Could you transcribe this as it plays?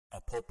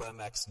Pulp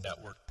MX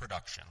Network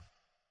production.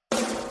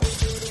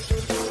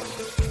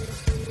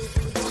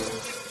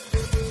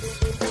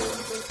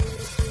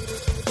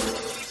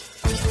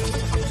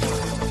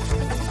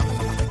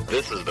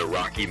 This is the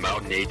Rocky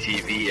Mountain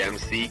ATV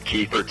MC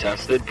Kiefer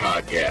Tested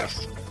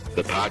Podcast.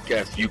 The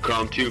podcast you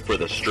come to for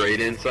the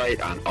straight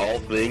insight on all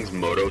things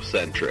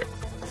moto-centric.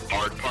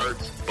 Hard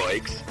parts,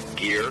 bikes,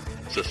 gear,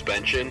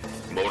 suspension,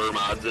 motor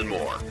mods, and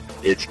more.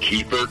 It's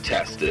Kiefer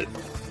Tested.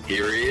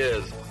 Here he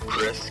is,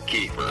 Chris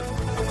Kiefer.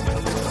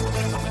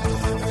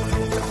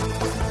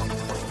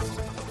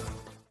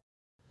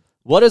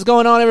 What is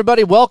going on,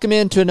 everybody? Welcome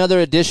into another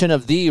edition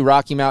of the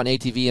Rocky Mountain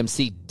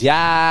ATVMC.com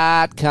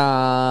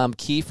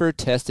Kiefer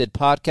Tested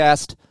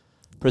Podcast,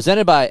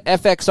 presented by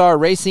FXR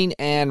Racing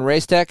and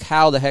Racetech.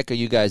 How the heck are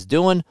you guys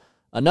doing?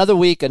 Another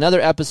week,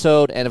 another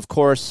episode, and of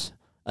course,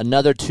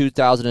 another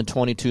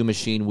 2022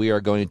 machine we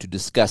are going to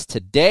discuss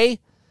today.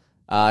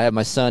 I have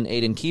my son,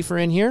 Aiden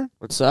Kiefer, in here.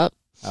 What's up?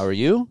 How are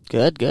you?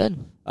 Good.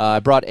 I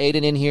brought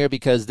Aiden in here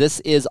because this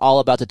is all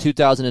about the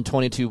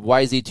 2022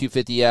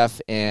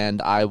 YZ250F,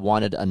 and I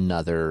wanted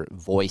another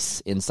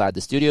voice inside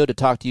the studio to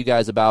talk to you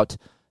guys about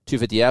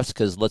 250Fs,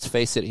 because let's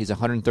face it, he's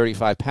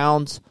 135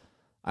 pounds.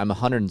 I'm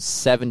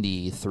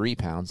 173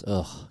 pounds.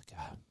 Ugh,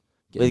 God.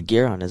 With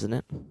gear on, isn't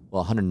it?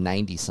 Well,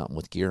 190-something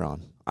with gear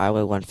on. I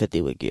weigh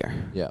 150 with gear.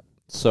 Yeah.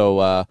 So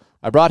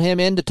I brought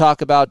him in to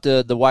talk about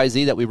the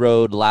YZ that we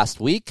rode last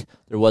week.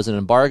 There was an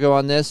embargo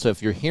on this, so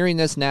if you're hearing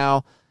this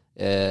now,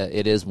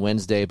 it is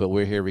Wednesday, but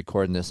we're here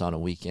recording this on a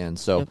weekend.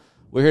 So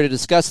We're here to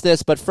discuss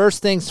this. But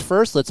first things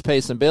first, let's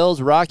pay some bills.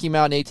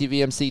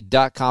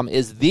 RockyMountainATVMC.com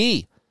is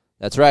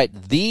that's right,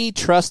 the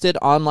trusted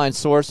online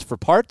source for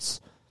parts,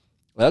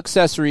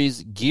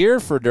 accessories, gear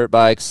for dirt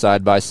bikes,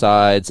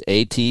 side-by-sides,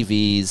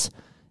 ATVs,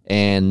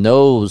 and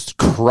those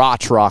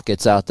crotch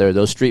rockets out there,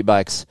 those street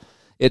bikes.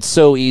 It's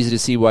so easy to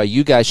see why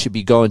you guys should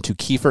be going to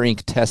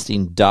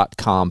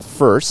KieferIncTesting.com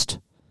first.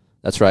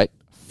 That's right,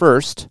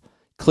 first.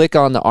 Click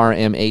on the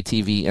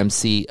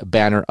RMATVMC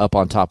banner up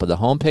on top of the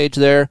homepage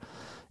there,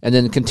 and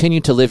then continue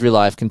to live your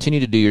life,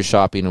 continue to do your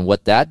shopping. And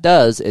what that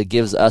does, it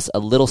gives us a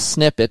little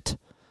snippet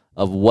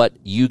of what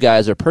you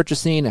guys are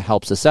purchasing. It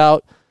helps us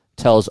out,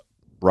 tells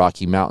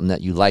Rocky Mountain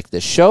that you like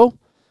this show,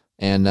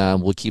 and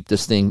we'll keep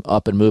this thing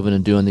up and moving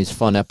and doing these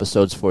fun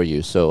episodes for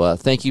you. So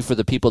thank you for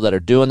the people that are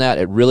doing that.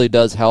 It really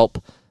does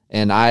help,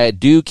 and I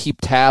do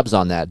keep tabs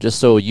on that, just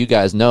so you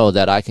guys know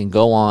that I can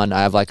go on.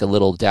 I have like a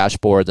little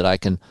dashboard that I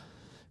can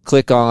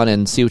click on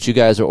and see what you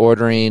guys are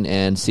ordering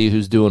and see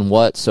who's doing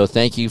what. So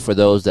thank you for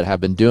those that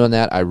have been doing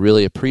that. I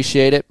really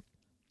appreciate it.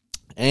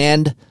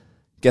 And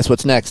guess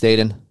what's next,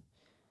 Aiden?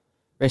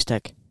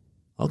 Racetech.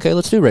 Okay,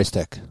 let's do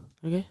Racetech.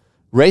 Okay.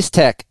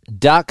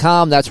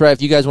 Racetech.com. That's right.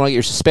 If you guys want to get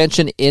your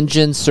suspension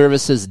engine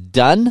services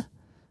done,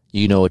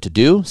 you know what to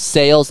do.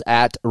 Sales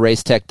at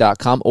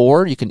Racetech.com,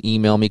 or you can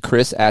email me,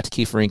 Chris at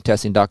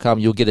KieferIncTesting.com.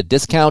 You'll get a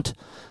discount,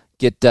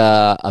 get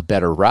a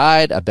better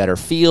ride, a better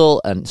feel,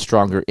 a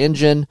stronger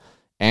engine.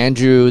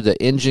 Andrew, the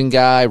engine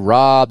guy,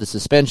 Rob, the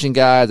suspension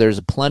guy. There's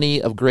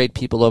plenty of great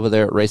people over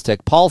there at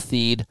Racetech. Paul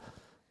Theed,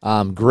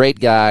 great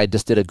guy.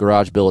 Just did a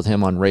garage build with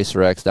him on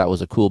RacerX. That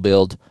was a cool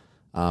build.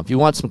 If you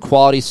want some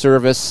quality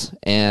service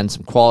and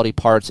some quality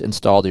parts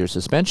installed to your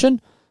suspension,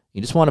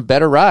 you just want a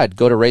better ride,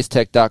 go to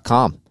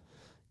Racetech.com.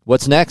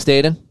 What's next,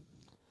 Aiden?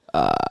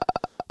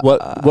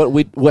 What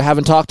we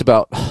haven't talked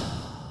about?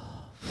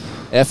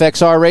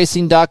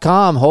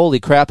 FXRRacing.com.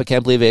 Holy crap, I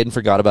can't believe Aiden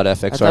forgot about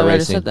FXR I thought we already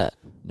Racing. said that.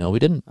 No, we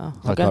didn't. Oh,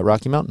 Talk okay. about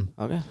Rocky Mountain.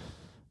 Okay.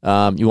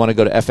 You want to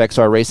go to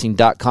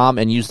FXRRacing.com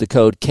and use the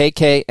code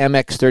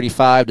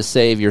KKMX35 to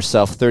save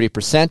yourself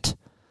 30%.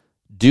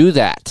 Do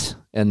that,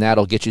 and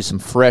that'll get you some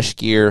fresh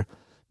gear.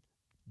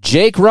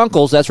 Jake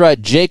Runkles, that's right,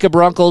 Jacob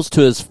Runkles,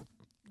 to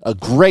a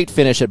great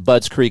finish at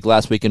Budds Creek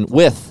last weekend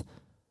with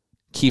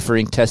Kiefer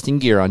Inc. testing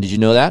gear on. Did you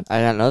know that? I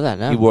didn't know that,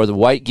 no. He wore the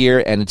white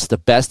gear, and it's the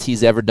best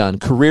he's ever done.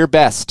 Career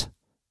best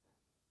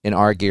in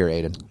our gear,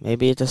 Aiden.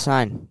 Maybe it's a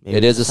sign.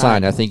 It is a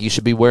sign. I think you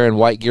should be wearing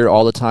white gear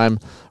all the time,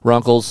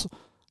 Runkles.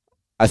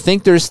 I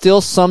think there's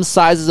still some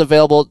sizes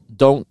available.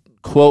 Don't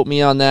quote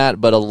me on that,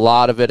 but a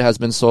lot of it has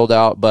been sold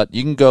out. But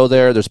you can go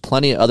there. There's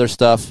plenty of other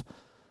stuff.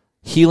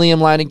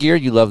 Helium line of gear.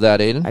 You love that,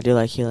 Aiden. I do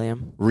like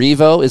helium.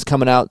 Revo is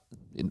coming out.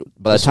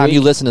 By the This time week?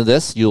 you listen to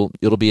this,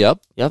 it'll be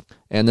up. Yep.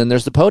 And then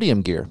there's the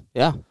podium gear.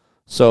 Yeah.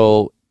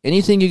 So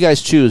anything you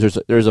guys choose,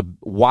 there's a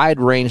wide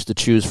range to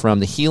choose from.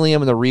 The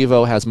Helium and the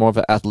Revo has more of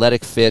an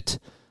athletic fit,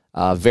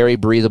 very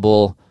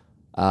breathable,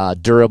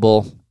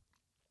 durable,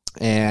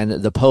 and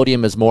the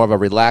Podium is more of a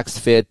relaxed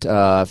fit.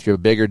 If you're a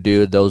bigger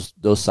dude, those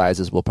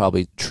sizes will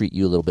probably treat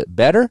you a little bit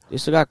better. You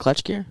still got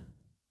clutch gear?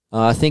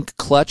 I think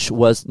Clutch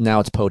now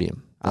it's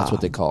Podium. That's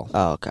what they call.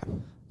 Oh, okay.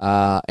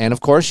 And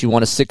of course, you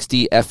want a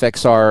 60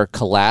 FXR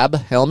Collab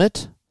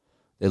helmet.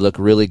 They look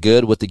really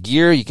good with the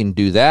gear. You can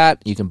do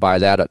that. You can buy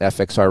that at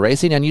FXR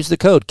Racing and use the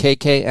code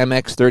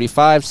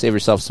KKMX35. Save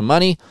yourself some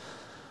money.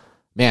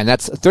 Man,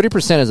 that's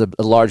 30% is a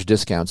large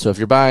discount. So if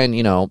you're buying,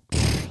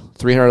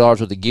 $300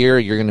 worth of gear,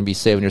 you're going to be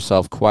saving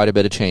yourself quite a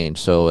bit of change.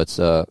 So it's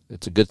a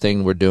good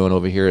thing we're doing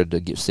over here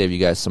to save you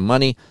guys some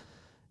money.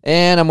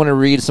 And I'm going to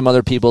read some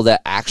other people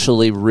that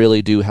actually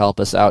really do help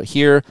us out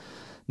here.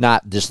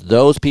 Not just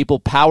those people.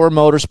 Power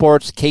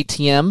Motorsports,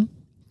 KTM,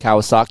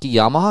 Kawasaki,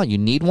 Yamaha. You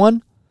need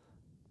one?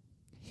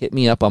 Hit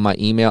me up on my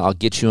email. I'll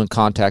get you in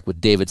contact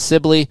with David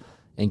Sibley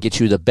and get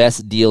you the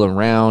best deal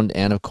around.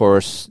 And, of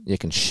course, you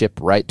can ship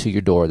right to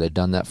your door. They've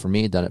done that for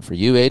me. Done it for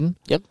you, Aiden.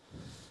 Yep.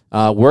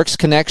 Works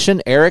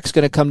Connection. Eric's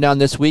going to come down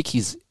this week.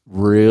 He's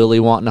really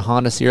wanting a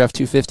Honda CRF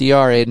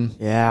 250R, Aiden.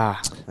 Yeah,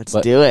 let's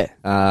do it.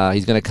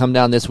 He's going to come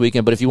down this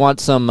weekend. But if you want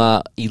some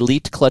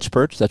elite clutch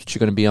perch, that's what you're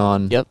going to be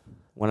on. Yep.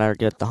 When I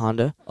get the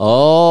Honda.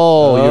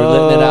 Oh, you're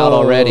letting it out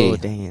already.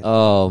 Dang it.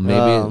 Oh,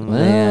 maybe.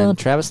 Man.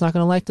 Travis not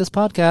going to like this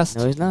podcast.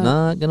 No, he's not.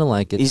 Not going to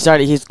like it.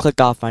 He's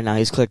clicked off right now.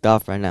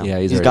 Yeah,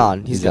 he's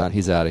gone. He's gone.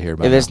 He's out of here.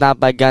 If it's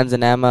not by Guns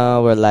and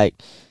Ammo or like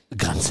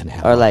Guns and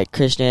Ammo. or like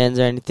Christians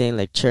or anything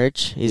like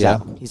church, he's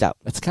out. He's out.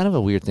 It's kind of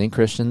a weird thing,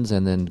 Christians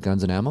and then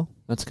Guns and Ammo.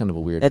 That's kind of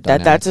a weird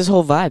dynamic. That's his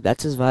whole vibe.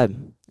 That's his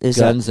vibe.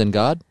 Guns and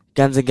God?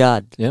 Guns and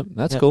God. Yep,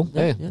 that's cool.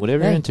 Yep, Hey,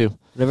 whatever you're into.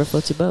 Whatever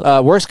floats your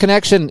boat. Works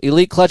Connection,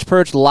 Elite Clutch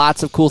Perch,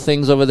 lots of cool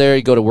things over there.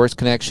 You go to Works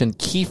Connection,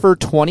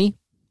 Kiefer20.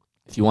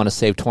 If you want to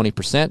save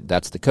 20%,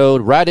 that's the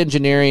code. Ride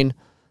Engineering,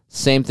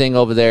 same thing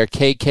over there.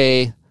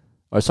 KT20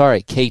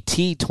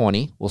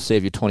 will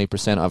save you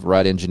 20% off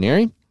Ride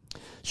Engineering.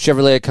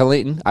 Chevrolet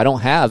Clayton, I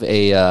don't have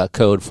a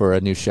code for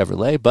a new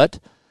Chevrolet, but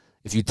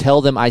if you tell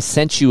them I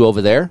sent you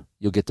over there,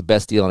 you'll get the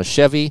best deal on a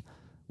Chevy.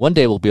 One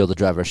day we'll be able to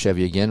drive our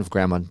Chevy again if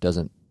Grandma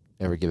doesn't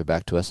ever give it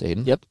back to us,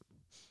 Aiden. Yep.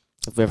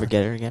 If we ever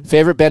get her again.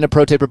 Favorite Band of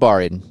Pro Taper bar,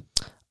 Aiden?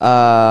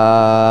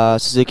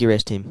 Suzuki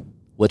Race Team.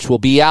 Which will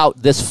be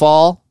out this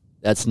fall.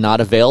 That's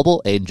not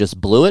available. Aiden just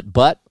blew it,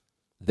 but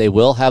they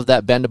will have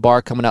that Bend to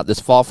bar coming out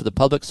this fall for the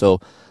public, so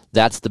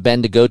that's the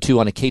Bend to go to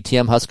on a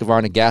KTM,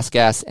 Husqvarna,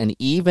 Gas, and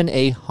even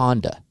a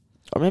Honda.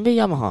 Or maybe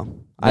a Yamaha.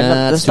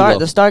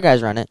 The Star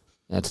guys run it.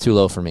 That's too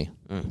low for me.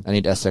 I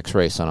need SX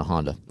Race on a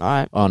Honda. All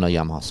right. Oh, no,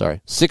 Yamaha, sorry.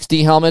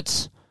 6D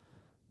helmets.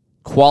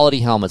 Quality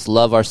helmets.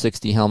 Love our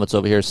 6D helmets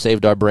over here.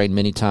 Saved our brain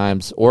many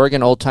times.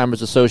 Oregon Old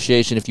Timers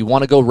Association. If you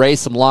want to go race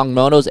some long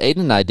motos,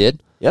 Aiden and I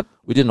did. Yep.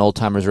 We did an Old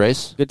Timers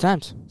race. Good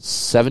times.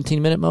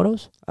 17-minute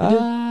motos?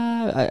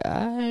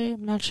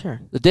 I'm not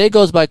sure. The day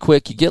goes by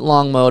quick. You get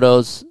long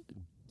motos.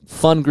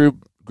 Fun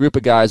group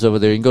of guys over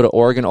there. You can go to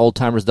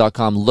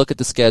OregonOldTimers.com. Look at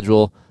the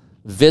schedule.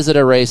 Visit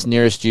a race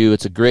nearest you.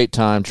 It's a great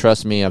time.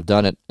 Trust me, I've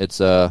done it.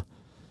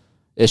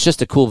 It's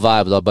just a cool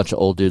vibe with a bunch of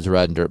old dudes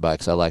riding dirt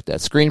bikes. I like that.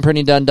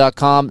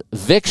 ScreenPrintingDone.com.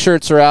 Vic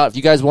shirts are out. If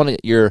you guys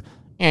want your...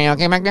 Are you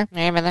okay back there? Are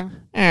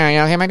you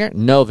okay back there?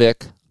 No,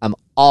 Vic. I'm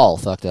all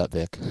fucked up,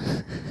 Vic.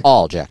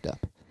 All jacked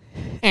up.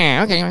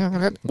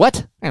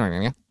 What?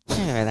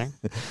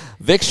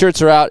 Vic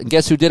shirts are out. And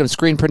guess who did them?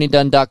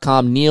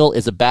 ScreenPrintingDone.com. Neil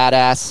is a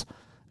badass.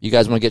 You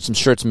guys want to get some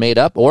shirts made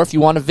up? Or if you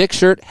want a Vic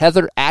shirt,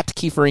 Heather at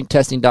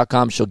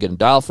KieferInkTesting.com. She'll get them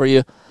dialed for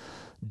you.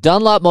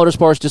 Dunlop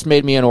Motorsports just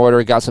made me an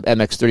order. Got some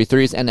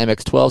MX-33s and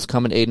MX-12s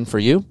coming, Aiden, for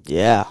you.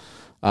 Yeah.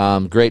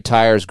 Great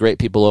tires, great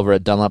people over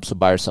at Dunlop, so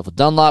buy yourself a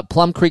Dunlop.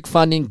 Plum Creek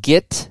Funding,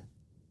 get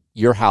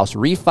your house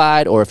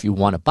refied, or if you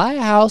want to buy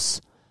a house,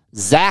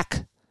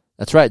 Zach.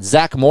 That's right,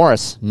 Zach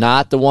Morris,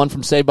 not the one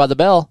from Saved by the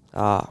Bell.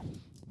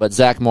 But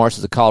Zach Morris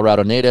is a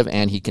Colorado native,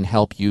 and he can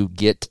help you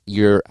get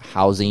your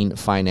housing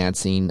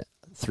financing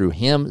through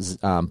him.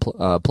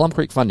 Plum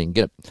Creek Funding,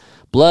 get it.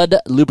 Blood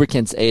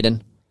Lubricants,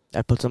 Aiden.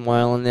 I put some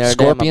oil in there.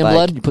 Scorpion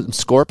blood? You put some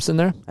Scorps in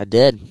there? I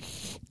did.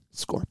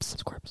 Scorps.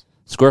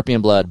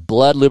 Scorpion blood.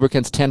 Blood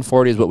Lubricants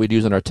 1040 is what we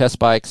use on our test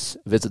bikes.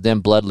 Visit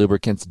them,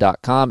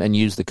 bloodlubricants.com, and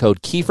use the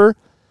code Kiefer.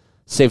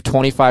 Save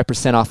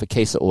 25% off a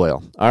case of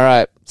oil. All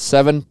right,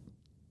 7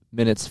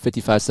 minutes,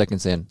 55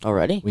 seconds in.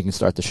 Already? We can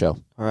start the show.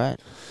 All right.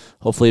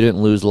 Hopefully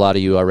didn't lose a lot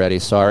of you already.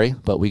 Sorry,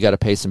 but we got to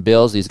pay some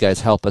bills. These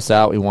guys help us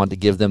out. We wanted to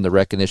give them the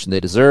recognition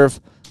they deserve.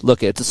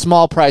 Look, it's a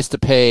small price to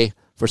pay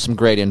for some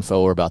great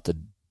info. We're about to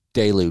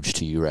deluge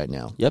to you right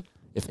now. Yep.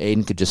 If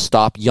Aiden could just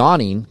stop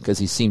yawning, because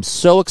he seems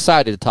so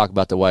excited to talk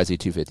about the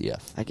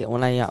YZ250F. I get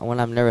when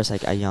I'm nervous,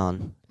 I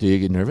yawn. Do you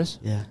get nervous?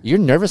 Yeah. You're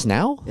nervous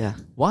now? Yeah.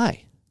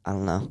 Why? I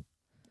don't know.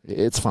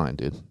 It's fine,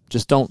 dude.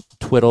 Just don't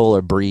twiddle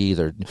or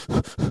breathe or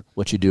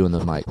what you do in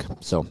the mic.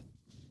 So,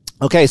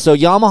 okay, so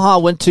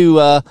Yamaha went to,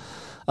 I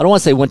don't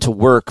want to say went to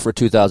work for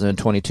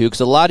 2022, because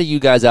a lot of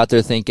you guys out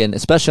there thinking,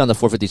 especially on the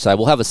 450 side,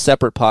 we'll have a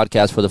separate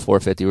podcast for the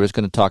 450. We're just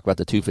going to talk about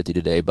the 250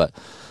 today, but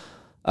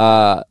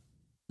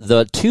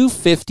the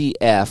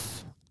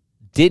 250F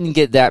didn't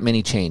get that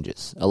many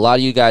changes. A lot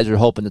of you guys were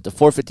hoping that the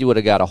 450 would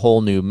have got a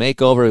whole new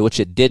makeover, which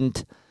it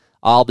didn't.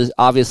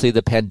 Obviously,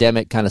 the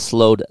pandemic kind of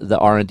slowed the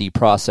R&D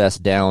process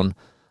down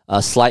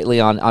slightly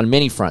on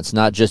many fronts,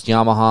 not just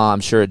Yamaha.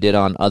 I'm sure it did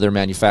on other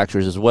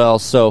manufacturers as well.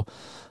 So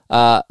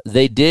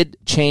they did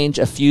change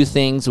a few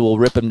things. We'll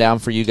rip them down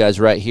for you guys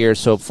right here.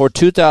 So for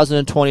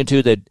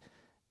 2022, they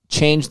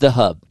changed the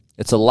hub.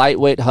 It's a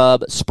lightweight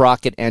hub,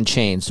 sprocket, and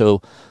chain.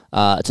 So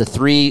it's a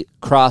 3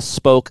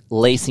 cross-spoke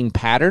lacing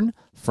pattern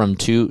from a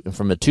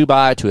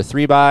 2x to a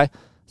 3x.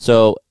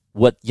 So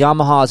what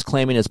Yamaha is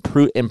claiming is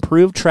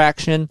improved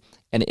traction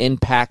and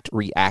impact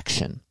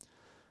reaction.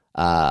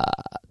 I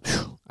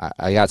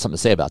got something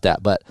to say about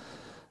that. But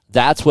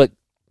that's what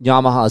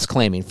Yamaha is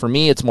claiming. For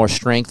me, it's more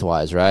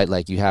strength-wise, right?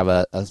 Like you have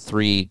a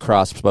 3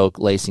 cross-spoke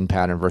lacing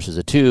pattern versus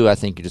a 2. I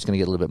think you're just going to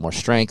get a little bit more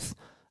strength.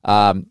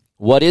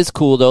 What is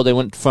cool, though, they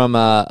went from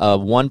a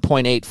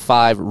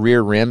 1.85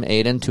 rear rim,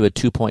 Aiden, to a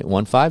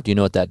 2.15. Do you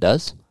know what that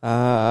does?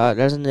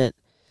 Doesn't it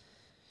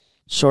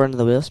shorten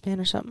the wheel span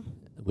or something?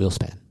 Wheel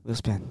span. Wheel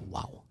span.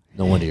 Wow.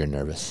 No wonder you're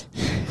nervous.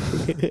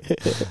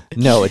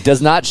 No, it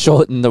does not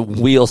shorten the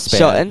wheel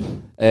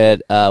span.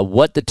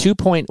 What the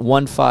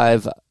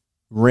 2.15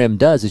 rim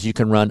does is you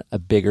can run a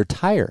bigger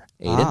tire,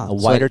 Aiden, a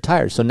wider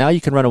tire. So now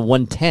you can run a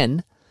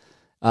 110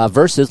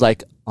 versus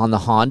like on the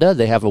Honda,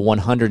 they have a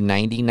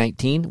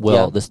 190/19.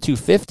 Well, this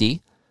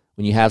 250,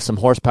 when you have some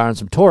horsepower and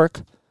some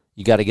torque,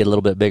 you got to get a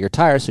little bit bigger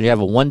tire. So you have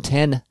a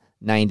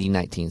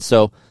 110/90/19.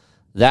 So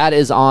that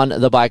is on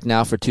the bike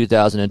now for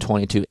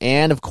 2022.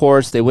 And, of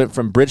course, they went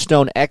from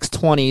Bridgestone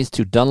X20s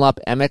to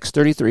Dunlop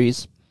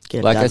MX33s.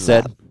 Like I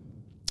said,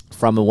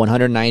 from a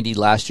 190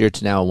 last year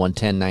to now a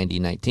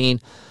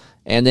 110/90/19.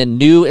 And then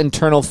new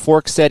internal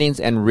fork settings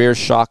and rear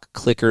shock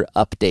clicker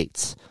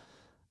updates.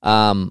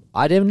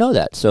 I didn't know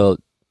that. So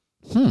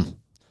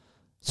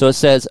it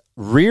says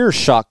rear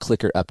shock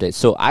clicker updates.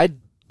 So I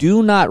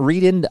read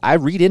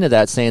into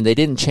that saying they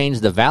didn't change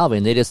the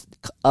valving. They just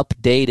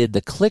updated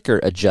the clicker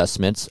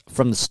adjustments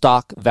from the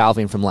stock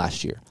valving from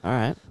last year. All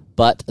right.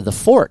 But the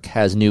fork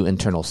has new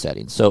internal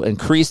settings. So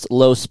increased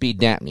low speed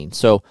dampening.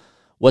 So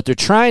what they're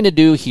trying to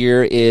do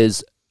here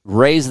is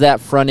raise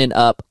that front end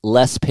up,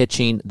 less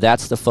pitching.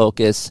 That's the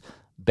focus.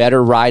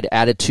 Better ride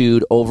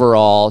attitude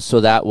overall.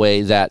 So that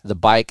way that the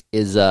bike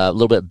is a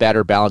little bit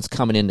better balanced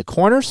coming into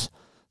corners.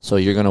 So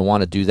you're going to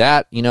want to do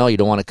that. You know, you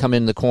don't want to come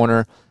in the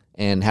corner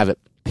and have it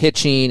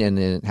pitching and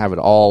then have it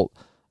all,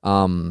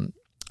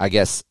 I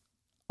guess,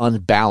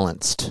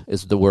 unbalanced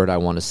is the word I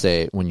want to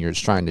say when you're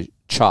just trying to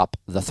chop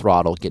the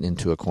throttle, get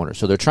into a corner.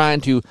 So they're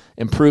trying to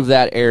improve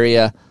that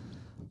area.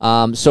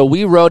 So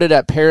we rode it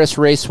at Paris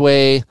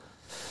Raceway.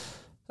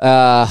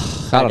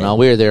 I don't know.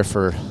 We were there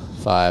for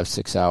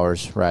 5-6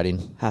 hours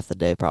riding. Half the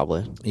day,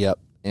 probably. Yep.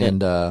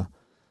 And a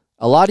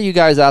lot of you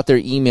guys out there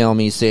email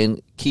me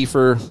saying,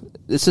 Kiefer,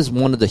 this is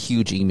one of the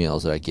huge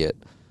emails that I get,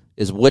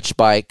 is which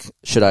bike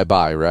should I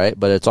buy, right?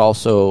 But it's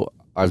also,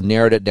 I've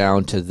narrowed it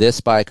down to this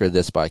bike or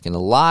this bike. And a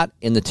lot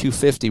in the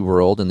 250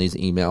 world in these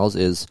emails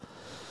is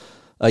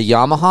a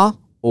Yamaha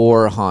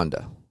or a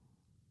Honda.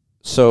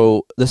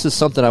 So this is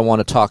something I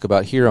want to talk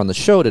about here on the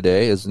show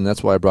today, and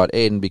that's why I brought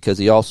Aiden, because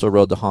he also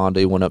rode the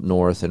Honda. He went up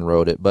north and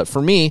rode it. But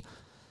for me,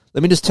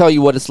 let me just tell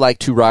you what it's like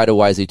to ride a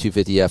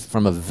YZ250F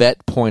from a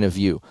vet point of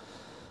view.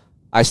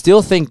 I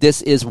still think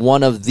this is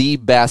one of the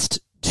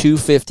best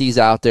 250s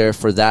out there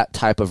for that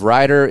type of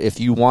rider. If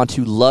you want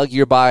to lug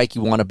your bike,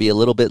 you want to be a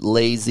little bit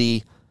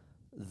lazy,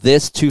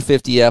 this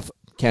 250F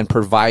can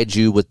provide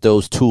you with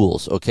those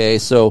tools, okay?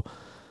 So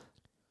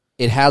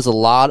it has a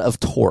lot of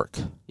torque.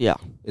 Yeah.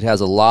 It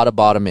has a lot of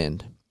bottom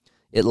end.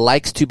 It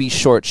likes to be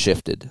short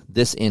shifted,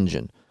 this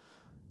engine.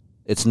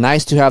 It's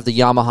nice to have the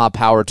Yamaha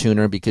power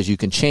tuner because you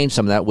can change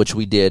some of that, which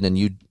we did, and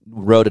you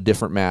rode a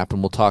different map,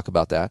 and we'll talk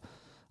about that.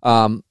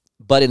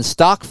 But in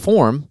stock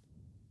form,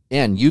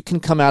 and you can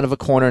come out of a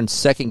corner in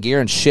second gear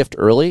and shift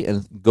early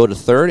and go to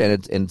third, and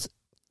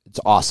it's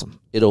awesome.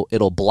 It'll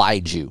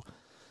oblige you.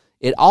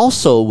 It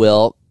also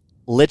will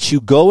let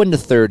you go into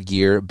third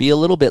gear, be a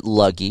little bit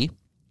luggy,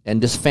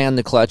 and just fan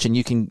the clutch, and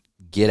you can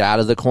get out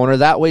of the corner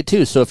that way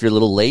too. So if you're a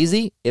little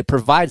lazy, it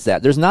provides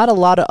that. There's not a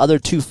lot of other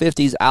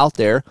 250s out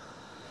there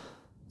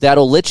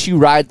that'll let you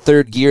ride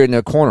third gear in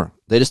a corner.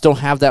 They just don't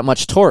have that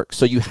much torque.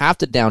 So you have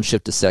to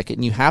downshift a second,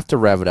 and you have to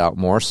rev it out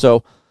more.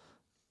 So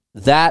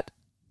that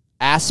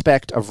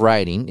aspect of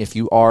riding, if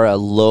you are a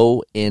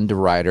low-end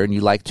rider and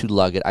you like to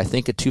lug it, I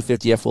think a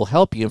 250F will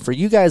help you. And for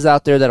you guys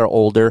out there that are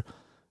older,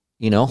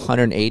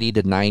 180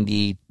 to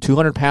 90,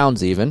 200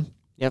 pounds even,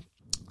 yep.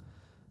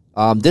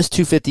 This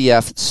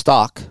 250F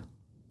stock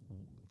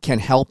can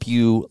help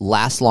you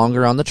last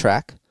longer on the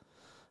track,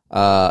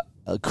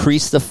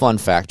 increase the fun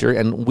factor.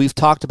 And we've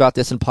talked about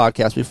this in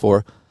podcasts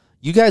before.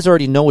 You guys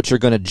already know what you're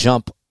going to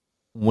jump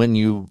when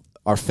you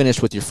are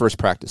finished with your first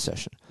practice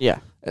session. Yeah.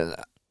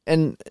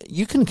 And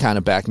you can kind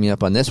of back me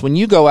up on this. When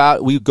you go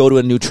out, we go to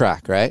a new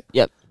track, right?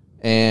 Yep.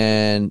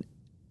 And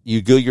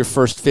you go your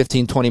first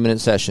 15, 20-minute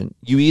session.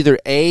 You either,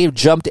 A,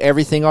 jumped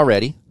everything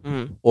already,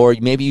 or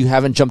maybe you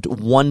haven't jumped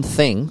one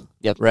thing,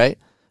 right?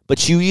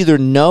 But you either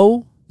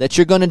know that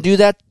you're going to do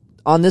that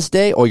on this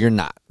day or you're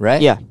not,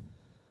 right? Yeah.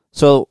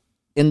 So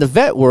in the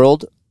vet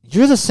world,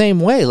 you're the same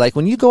way. Like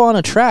when you go on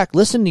a track,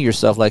 listen to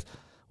yourself like,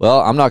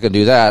 well, I'm not going to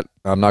do that.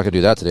 I'm not going to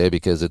do that today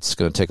because it's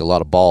going to take a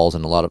lot of balls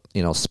and a lot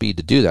of speed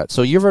to do that.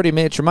 So you've already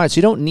made up your mind. So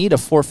you don't need a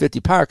 450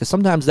 power because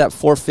sometimes that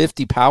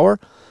 450 power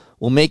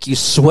will make you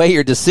sway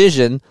your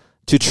decision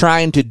to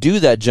trying to do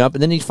that jump,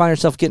 and then you find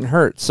yourself getting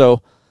hurt.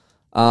 So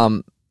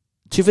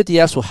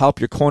 250Fs will help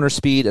your corner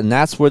speed, and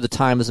that's where the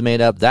time is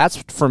made up. That's,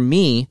 for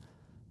me,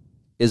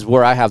 is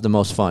where I have the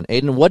most fun.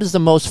 Aiden, what is the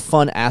most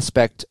fun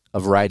aspect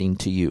of riding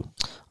to you?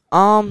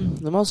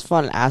 The most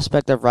fun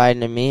aspect of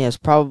riding to me is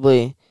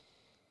probably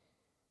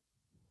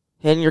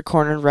Hitting your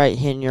corner right,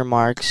 hitting your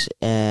marks,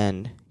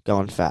 and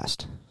going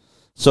fast.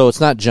 So it's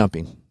not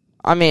jumping.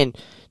 I mean,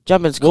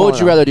 jumping's cool. What would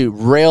you rather do?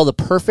 Rail the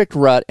perfect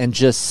rut and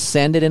just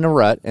send it in a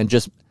rut and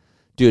just,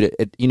 dude,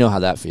 you know how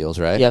that feels,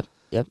 right?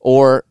 Yep.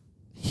 Or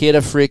hit a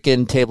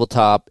freaking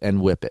tabletop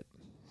and whip it.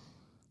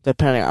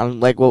 Depending on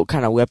like what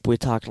kind of whip we're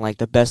talking, like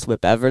the best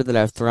whip ever that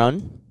I've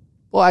thrown.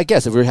 Well, I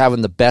guess if we're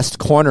having the best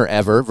corner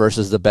ever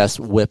versus the best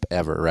whip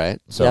ever, right?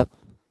 So, yep.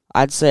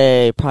 I'd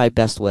say probably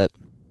best whip.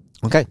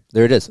 Okay,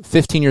 there it is.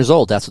 15 years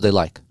old, that's what they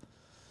like.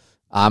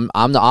 I'm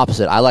the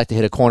opposite. I like to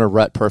hit a corner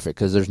rut perfect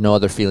because there's no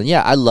other feeling.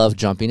 Yeah, I love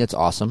jumping. It's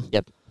awesome.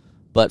 Yep.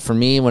 But for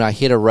me, when I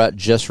hit a rut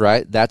just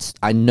right,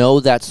 I know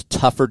that's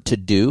tougher to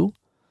do.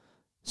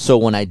 So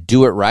when I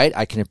do it right,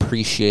 I can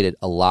appreciate it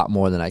a lot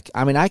more than I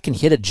can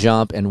hit a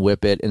jump and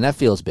whip it, and that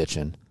feels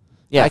bitchin'.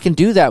 Yeah. I can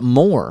do that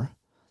more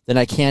than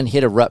I can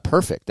hit a rut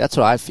perfect. That's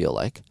what I feel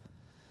like.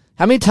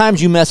 How many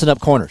times you messing up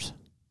corners?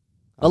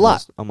 A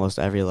lot. Almost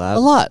every lap. A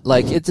lot.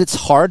 Like, it's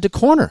hard to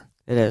corner.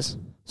 It is.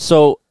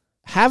 So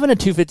having a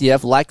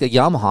 250F like the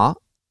Yamaha,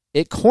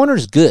 it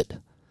corners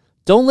good.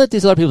 Don't let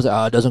these other people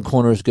say, it doesn't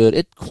corner as good.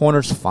 It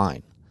corners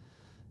fine.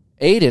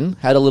 Aiden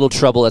had a little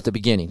trouble at the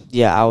beginning.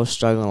 Yeah, I was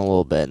struggling a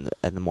little bit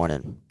in the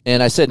morning.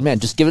 And I said, man,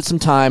 just give it some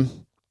time,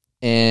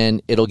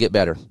 and it'll get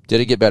better.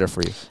 Did it get better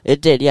for you?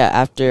 It did, yeah.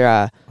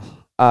 After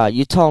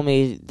you told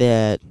me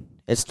that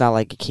it's not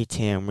like a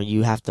KTM where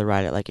you have to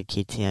ride it like a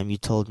KTM. You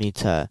told me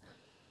to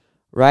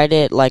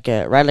ride like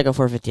a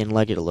 450 and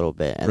lug it a little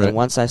bit. And then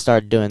once I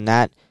started doing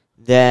that,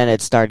 then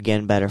it started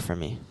getting better for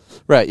me.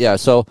 Right, yeah.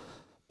 So,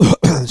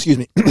 excuse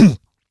me.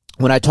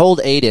 When I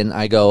told Aiden,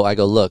 I go,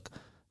 look,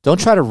 don't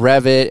try to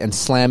rev it and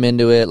slam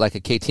into it like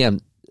a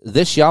KTM.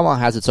 This Yamaha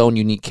has its own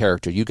unique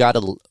character. You got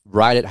to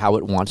ride it how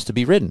it wants to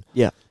be ridden.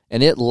 Yeah.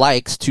 And it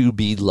likes to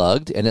be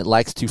lugged, and it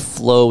likes to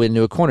flow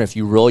into a corner. If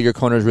you roll your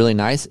corners really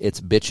nice,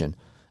 it's bitchin'.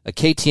 A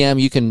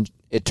KTM,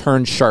 it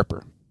turns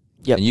sharper.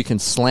 Yep. And you can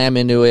slam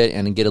into it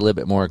and get a little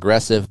bit more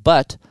aggressive,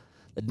 but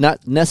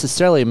not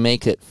necessarily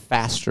make it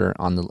faster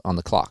on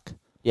the clock.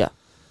 Yeah.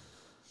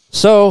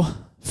 So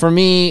for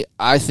me,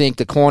 I think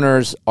the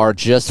corners are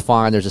just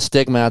fine. There's a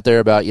stigma out there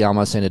about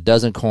Yamaha saying it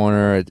doesn't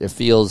corner. It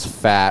feels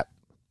fat.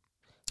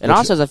 And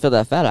also doesn't feel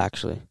that fat,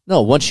 actually.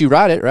 No, once you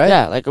ride it, right?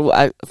 Yeah, like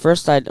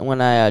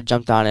when I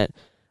jumped on it,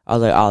 I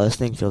was like, oh, this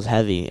thing feels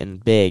heavy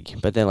and big.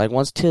 But then, like, I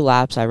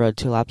rode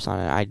 2 laps on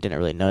it, I didn't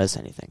really notice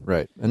anything.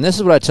 Right. And this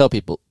is what I tell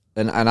people,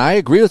 and I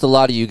agree with a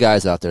lot of you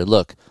guys out there.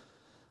 Look,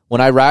 when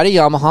I ride a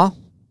Yamaha,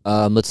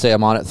 let's say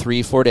I'm on it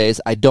 3-4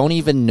 days, I don't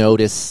even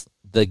notice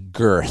the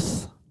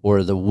girth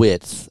or the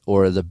width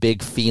or the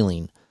big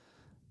feeling.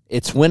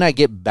 It's when I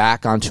get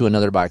back onto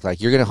another bike,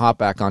 like you're going to hop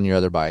back on your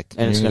other bike.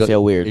 And it's going to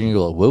feel weird. You're going to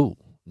go, whoa,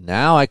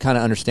 now I kind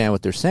of understand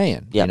what they're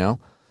saying, you know?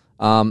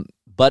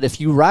 But if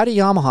you ride a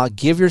Yamaha,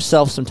 give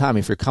yourself some time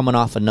if you're coming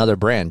off another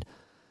brand.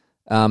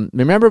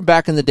 Remember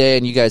back in the day,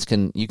 and you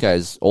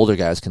guys, older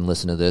guys can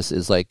listen to this,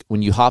 is like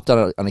when you hopped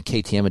on a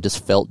KTM, it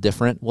just felt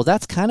different. Well,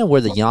 that's kind of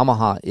where the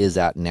Yamaha is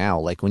at now.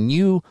 Like when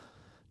you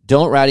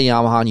don't ride a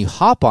Yamaha and you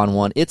hop on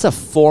one, it's a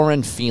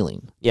foreign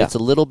feeling. Yeah. It's a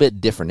little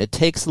bit different. It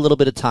takes a little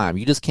bit of time.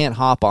 You just can't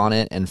hop on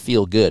it and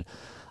feel good.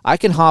 I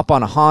can hop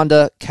on a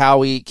Honda,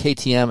 Cowie,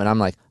 KTM, and I'm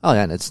like, oh,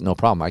 yeah, it's no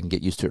problem. I can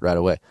get used to it right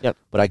away. Yep.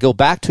 But I go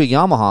back to a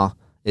Yamaha,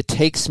 it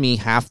takes me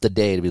half the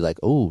day to be like,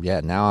 oh,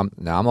 yeah, now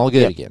I'm all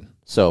good again.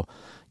 So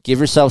give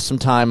yourself some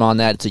time on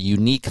that. It's a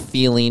unique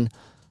feeling,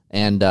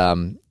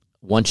 and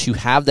once you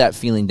have that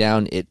feeling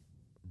down,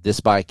 this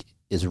bike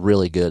is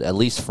really good, at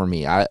least for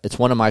me. It's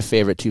one of my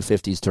favorite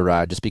 250s to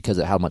ride just because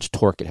of how much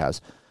torque it has.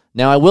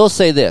 Now, I will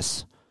say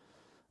this.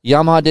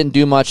 Yamaha didn't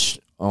do much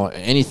or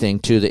anything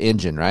to the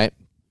engine, right?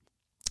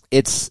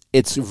 It's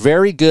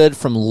very good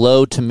from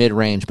low to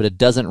mid-range, but it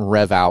doesn't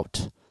rev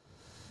out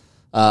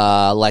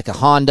like a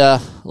Honda,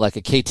 like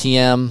a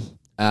KTM.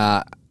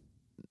 I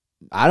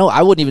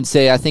wouldn't even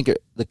say, I think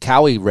the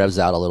Cowie revs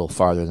out a little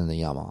farther than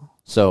the Yamaha.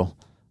 So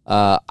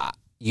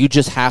you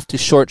just have to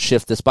short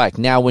shift this bike.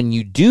 Now, when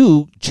you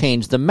do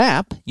change the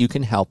map, you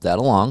can help that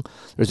along.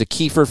 There's a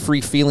Kiefer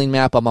Free Feeling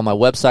map up on my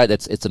website.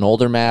 It's an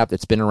older map.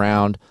 It's been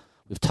around.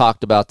 We've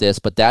talked about this,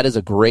 but that is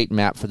a great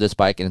map for this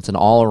bike, and it's an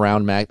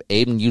all-around map.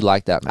 Aiden, you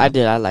liked that map. I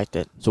did. I liked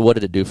it. So what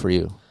did it do for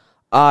you?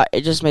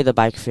 It just made the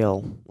bike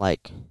feel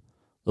like a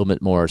little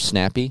bit more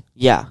snappy?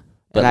 Yeah.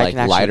 But like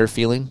lighter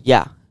feeling?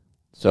 Yeah.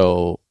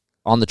 So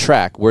on the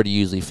track, where do you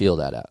usually feel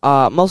that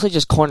at? Mostly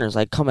just corners,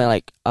 like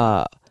coming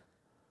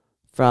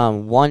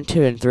from 1,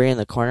 2, and 3 in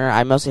the corner.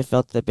 I mostly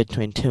felt it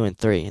between 2 and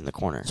 3 in the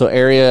corner. So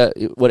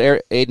what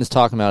Aiden's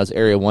talking about is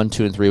area 1,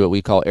 2, and 3, what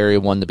we call area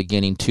 1, the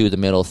beginning, 2, the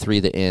middle, 3,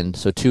 the end.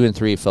 So 2 and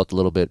 3 felt a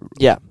little bit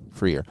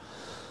freer.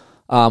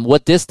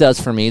 What this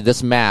does for me,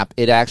 this map,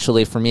 it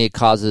actually, for me, it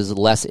causes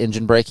less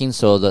engine braking,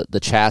 so the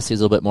chassis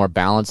is a little bit more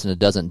balanced and it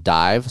doesn't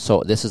dive.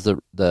 So this is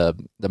the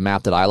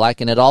map that I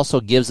like, and it also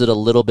gives it a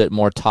little bit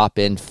more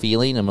top-end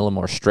feeling and a little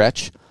more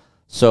stretch.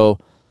 So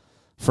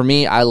for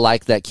me, I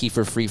like that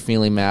Kiefer Free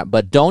Feeling map,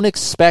 but don't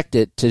expect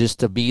it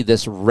to be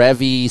this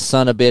revvy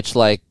son of a bitch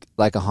like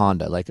like a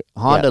Honda. Like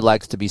Honda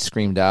likes to be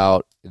screamed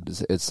out.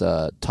 Its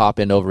top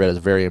end overhead is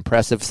very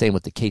impressive. Same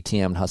with the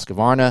KTM and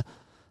Husqvarna.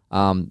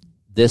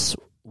 This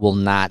will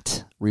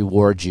not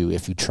reward you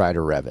if you try to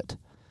rev it.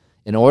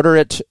 In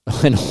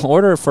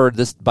order for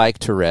this bike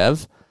to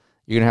rev,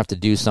 you're gonna have to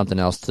do something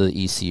else to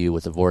the ECU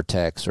with a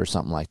Vortex or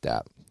something like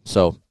that.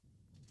 So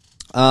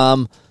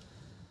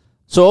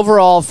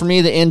overall, for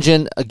me, the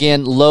engine,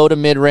 again, low to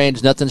mid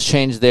range, nothing's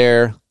changed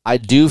there. I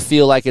do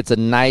feel like it's a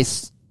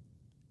nice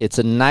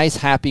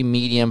happy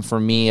medium for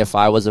me if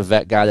I was a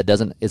vet guy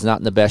that is not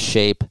in the best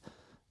shape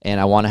and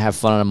I want to have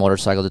fun on a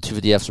motorcycle. The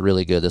 250F is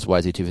really good. This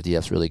YZ 250F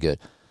is really good.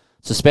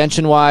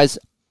 Suspension wise,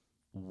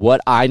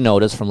 what I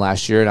noticed from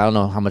last year, and I don't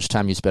know how much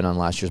time you spent on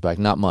last year's bike,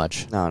 not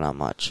much. No, not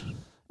much.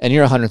 And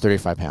you're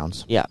 135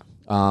 pounds. Yeah.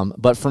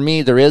 But for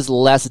me, there is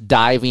less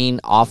diving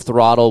off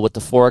throttle with the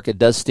fork. It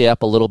does stay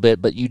up a little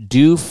bit, but you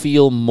do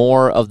feel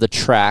more of the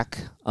track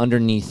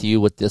underneath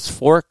you with this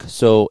fork.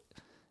 So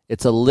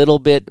it's a little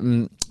bit,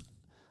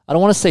 I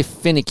don't want to say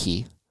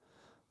finicky,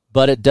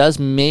 but it does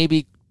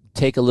maybe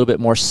take a little bit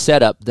more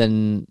setup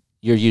than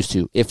you're used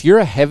to. If you're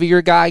a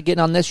heavier guy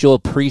getting on this, you'll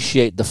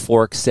appreciate the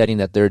fork setting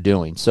that they're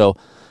doing. So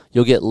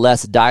you'll get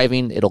less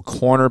diving. It'll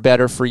corner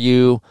better for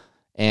you.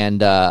 And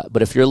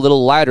but if you're a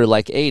little lighter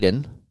like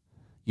Aiden,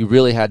 you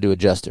really had to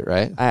adjust it,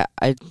 right?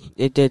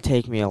 It did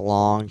take me a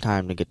long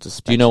time to get the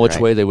suspension. Do you know which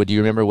right. way they would? Do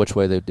you remember which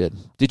way they did?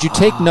 Did you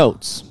take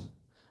notes?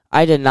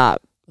 I did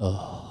not.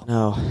 Oh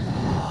No.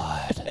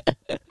 God!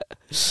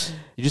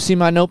 Did you see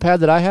my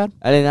notepad that I had?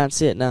 I did not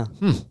see it, no.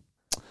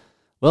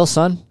 Well,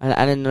 son,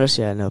 I didn't notice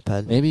you had a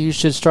notepad. maybe you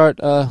should start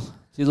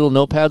these little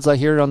notepads I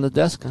hear on the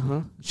desk.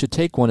 Uh-huh. You should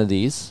take one of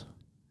these,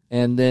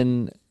 and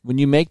then when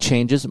you make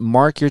changes,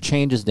 mark your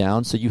changes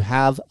down so you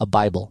have a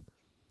Bible.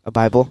 A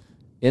Bible?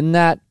 In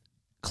that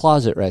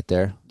closet right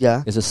there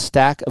Yeah. is a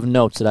stack of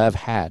notes that I've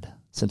had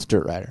since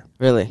Dirt Rider.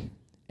 Really?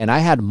 And I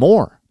had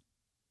more,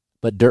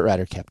 but Dirt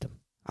Rider kept them.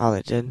 Oh,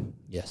 they did?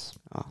 Yes.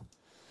 Oh.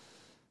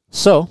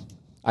 So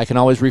I can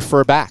always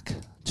refer back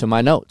to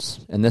my notes,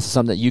 and this is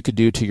something that you could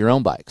do to your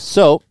own bike.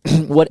 So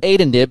what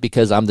Aiden did,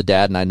 because I'm the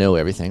dad and I know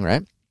everything,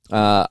 right?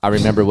 I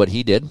remember what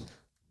he did.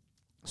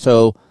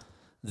 So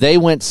they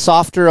went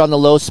softer on the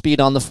low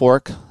speed on the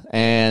fork,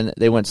 and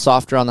they went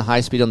softer on the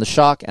high speed on the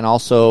shock, and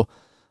also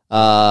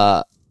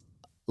a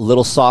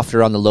little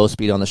softer on the low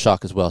speed on the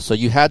shock as well. So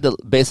you had to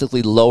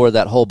basically lower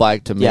that whole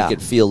bike to make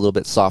it feel a little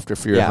bit softer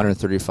for your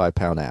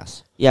 135-pound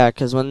ass. Yeah,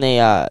 because when they,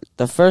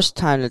 the first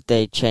time that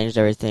they changed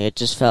everything, it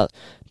just felt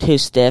too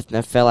stiff, and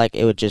it felt like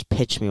it would just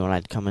pitch me when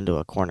I'd come into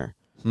a corner.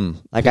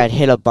 Like I'd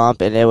hit a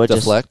bump, and it would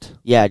deflect.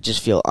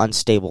 Just feel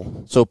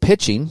unstable. So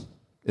pitching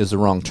is the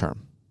wrong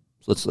term.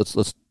 So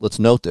let's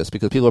note this,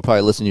 because people are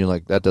probably listening to you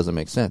like, that doesn't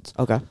make sense.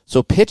 Okay.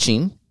 So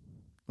pitching,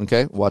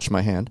 okay, watch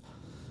my hand.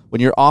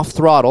 When you're off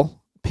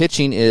throttle,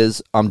 pitching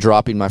is I'm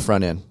dropping my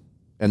front end.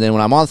 And then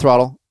when I'm on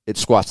throttle, it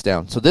squats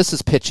down. So this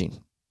is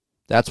pitching.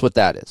 That's what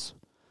that is.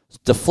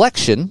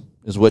 Deflection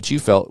is what you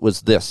felt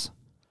was this.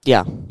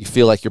 Yeah. You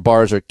feel like your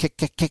bars are kick,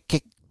 kick, kick,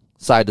 kick,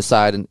 side to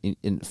side, and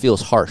it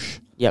feels harsh.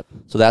 Yep.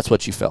 So that's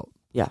what you felt.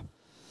 Yeah.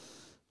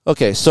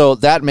 Okay, so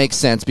that makes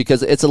sense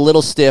because it's a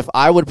little stiff.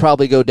 I would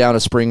probably go down a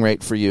spring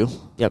rate for you.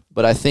 Yep.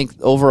 But I think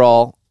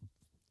overall,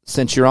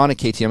 since you're on a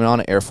KTM and on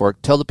an air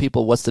fork, tell the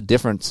people what's the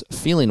difference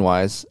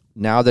feeling-wise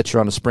now that you're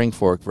on a spring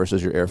fork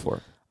versus your air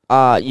fork.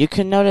 You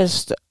can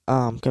notice,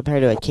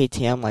 compared to a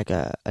KTM, like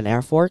an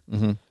air fork,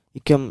 you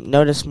can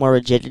notice more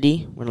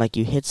rigidity when like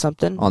you hit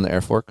something. On the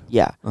air fork?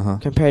 Yeah. Uh-huh.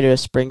 Compared to a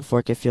spring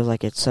fork, it feels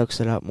like it soaks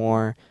it up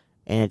more,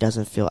 and it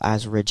doesn't feel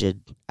as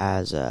rigid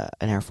as an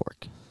air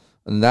fork.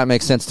 And that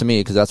makes sense to me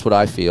because that's what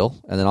I feel.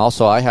 And then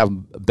also I have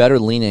better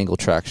lean angle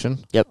traction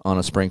on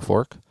a spring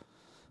fork.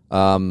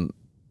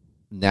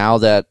 Now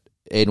that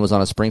Aiden was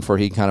on a spring fork,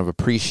 he can kind of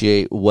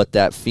appreciate what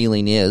that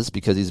feeling is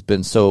because he's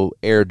been so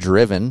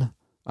air-driven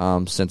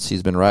since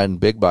he's been riding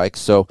big bikes.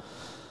 So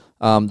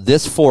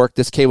this fork,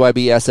 this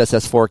KYB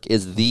SSS fork,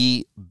 is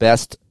the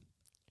best,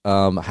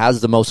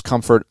 has the most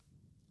comfort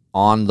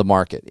in the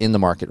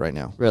market right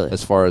now. Really?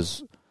 As far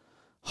as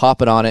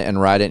hopping on it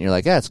and ride it, and you're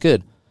like, yeah, it's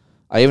good.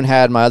 I even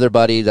had my other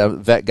buddy, the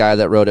vet guy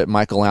that rode it,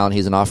 Michael Allen.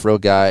 He's an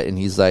off-road guy, and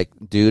he's like,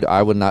 dude,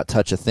 I would not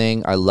touch a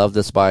thing. I love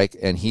this bike.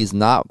 And he's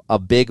not a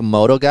big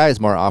moto guy. He's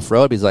more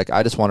off-road. He's like,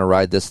 I just want to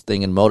ride this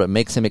thing in moto. It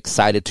makes him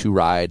excited to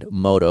ride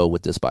moto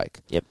with this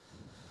bike. Yep.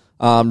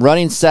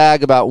 Running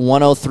sag about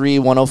 103,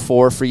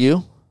 104 for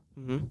you.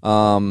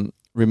 Mm-hmm.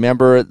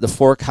 Remember, the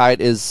fork height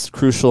is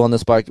crucial on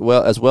this bike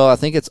as well. I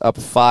think it's up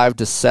 5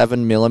 to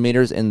 7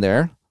 millimeters in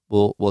there.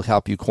 Will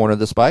help you corner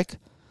this bike.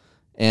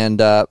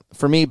 And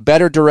for me,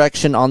 better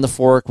direction on the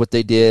fork. What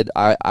they did,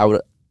 I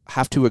would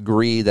have to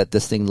agree that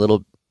this thing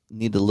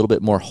needed a little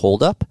bit more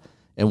hold up.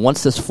 And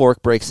once this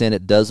fork breaks in,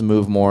 it does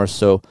move more.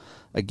 So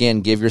again,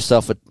 give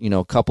yourself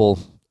a couple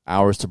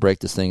hours to break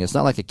this thing. It's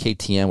not like a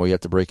KTM where you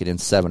have to break it in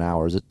 7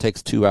 hours. It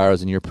takes 2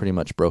 hours, and you're pretty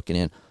much broken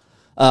in.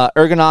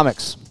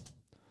 Ergonomics,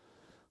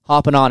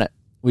 hopping on it.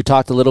 We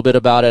talked a little bit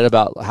about it,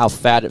 about how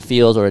fat it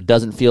feels or it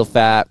doesn't feel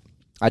fat.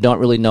 I don't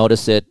really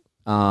notice it.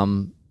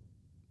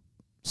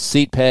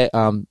 Seat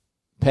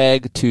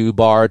peg to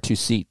bar to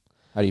seat?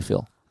 How do you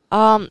feel?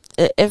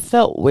 It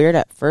felt weird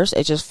at first.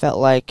 It just felt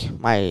like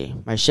my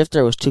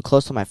shifter was too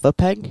close to my foot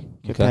peg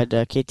compared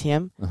to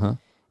KTM. Uh-huh.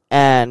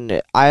 And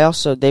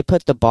they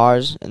put the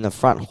bars in the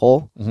front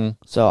hole,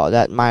 so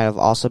that might have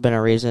also been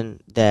a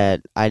reason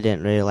that I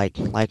didn't really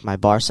like my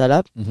bar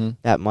setup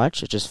that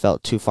much. It just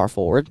felt too far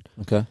forward.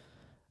 Okay.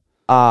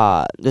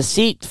 The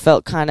seat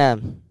felt kind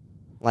of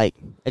like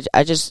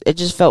it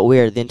just felt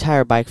weird. The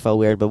entire bike felt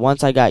weird, but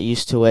once I got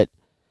used to it,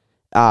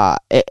 I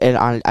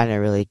didn't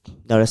really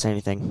notice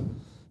anything.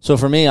 So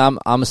for me, I'm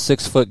a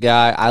 6 foot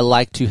guy. I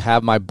like to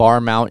have my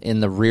bar mount in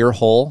the rear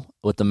hole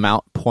with the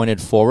mount pointed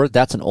forward.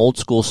 That's an old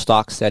school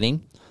stock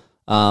setting.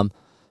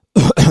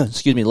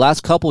 Excuse me.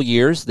 Last couple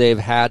years, they've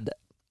had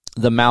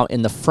the mount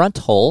in the front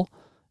hole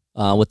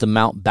with the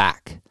mount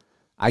back.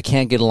 I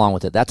can't get along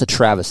with it. That's a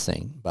Travis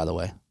thing, by the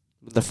way.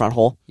 The front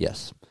hole?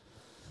 Yes.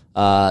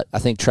 I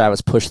think Travis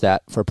pushed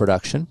that for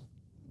production.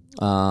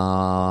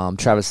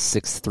 Travis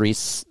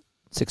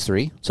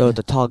 6'3". So it's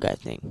a tall guy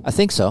thing. I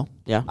think so.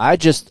 Yeah. I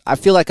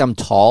feel like I'm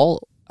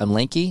tall, I'm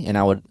lanky, and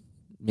I would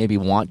maybe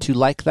want to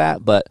like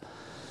that, but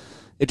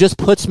it just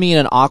puts me in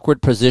an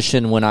awkward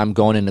position when I'm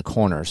going into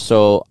corners.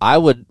 So I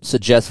would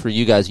suggest for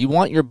you guys,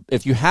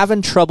 if you're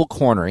having trouble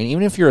cornering,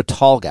 even if you're a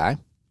tall guy,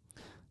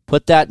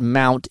 put that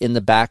mount in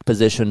the back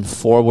position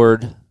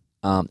forward,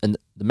 and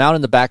the mount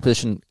in the back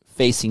position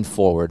facing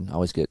forward. I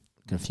always get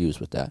confused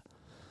with that.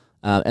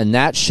 And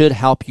that should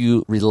help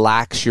you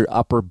relax your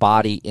upper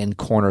body in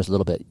corners a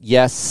little bit.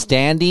 Yes,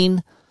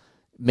 standing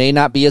may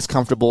not be as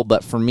comfortable,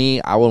 but for me,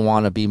 I would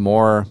want to be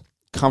more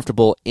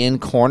comfortable in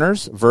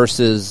corners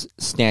versus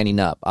standing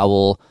up.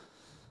 I'll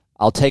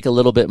take a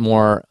little bit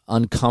more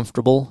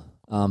uncomfortable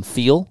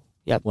feel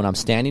when I'm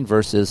standing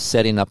versus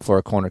setting up for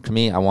a corner. To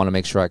me, I want to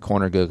make sure I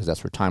corner good because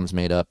that's where time's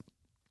made up.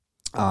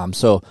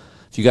 So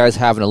if you guys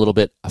having a little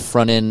bit of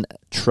front end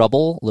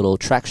trouble, little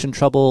traction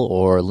trouble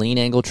or lean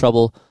angle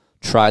trouble,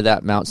 try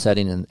that mount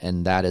setting,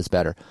 and that is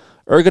better.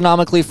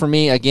 Ergonomically for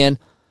me, again,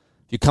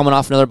 if you're coming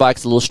off another bike,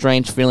 it's a little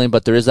strange feeling,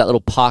 but there is that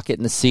little pocket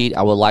in the seat.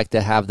 I would like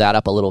to have that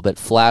up a little bit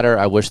flatter.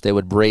 I wish they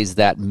would raise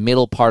that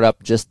middle part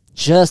up just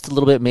a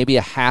little bit, maybe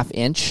a half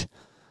inch.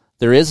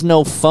 There is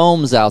no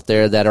foams out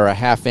there that are a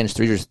half inch.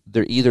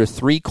 They're either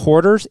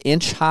 3/4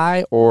 inch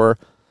high or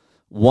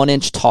 1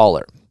 inch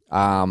taller.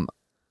 I'm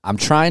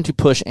trying to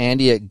push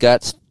Andy at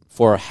guts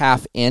for a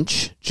half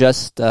inch,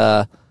 just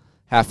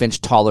half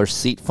inch taller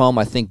seat foam.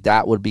 I think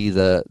that would be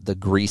the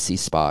greasy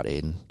spot,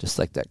 Aiden. Just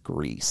like that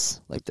grease,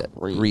 like that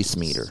grease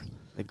meter.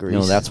 The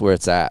grease. That's where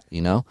it's at,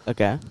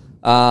 Okay.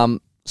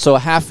 So a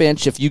half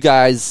inch, if you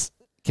guys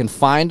can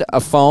find a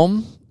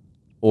foam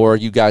or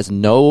you guys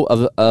know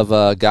of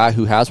a guy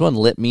who has one,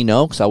 let me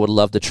know because I would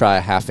love to try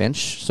a half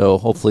inch. So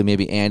hopefully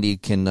maybe Andy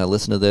can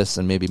listen to this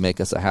and maybe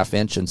make us a half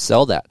inch and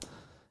sell that.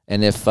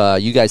 And if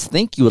you guys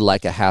think you would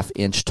like a half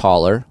inch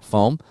taller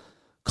foam,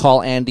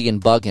 call Andy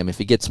and bug him. If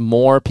he gets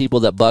more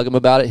people that bug him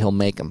about it, he'll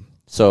make them.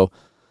 So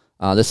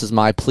this is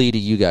my plea to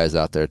you guys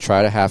out there.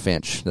 Try it a half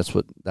inch. That's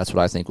what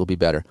I think will be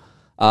better.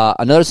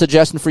 Another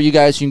suggestion for you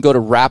guys, you can go to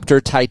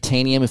Raptor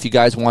Titanium if you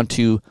guys want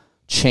to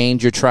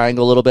change your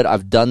triangle a little bit.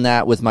 I've done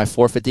that with my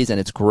 450s, and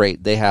it's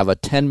great. They have a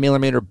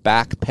 10-millimeter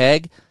back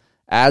peg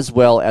as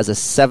well as a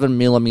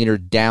 7-millimeter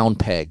down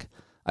peg.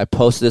 I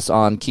posted this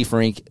on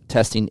Kiefer Inc.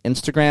 Testing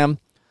Instagram.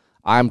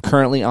 I'm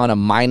currently on a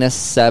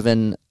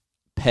 -7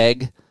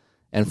 peg.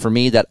 And for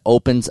me, that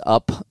opens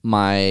up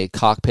my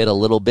cockpit a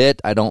little bit.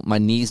 My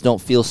knees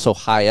don't feel so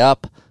high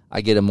up.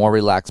 I get a more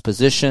relaxed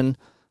position.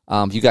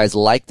 If you guys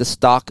like the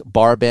stock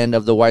bar bend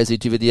of the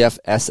YZ250F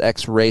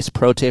SX Race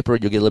Pro Taper,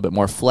 you'll get a little bit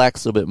more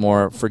flex, a little bit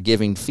more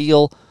forgiving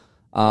feel.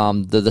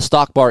 The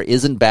stock bar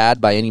isn't bad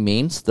by any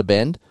means, the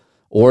bend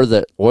or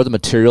the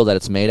material that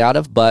it's made out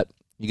of, but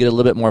you get a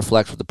little bit more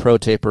flex with the Pro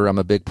Taper. I'm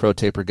a big Pro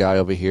Taper guy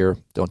over here.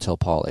 Don't tell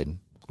Paul, Aiden.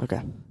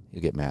 Okay.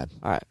 You'll get mad.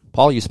 All right.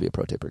 Paul used to be a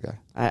Pro Taper guy.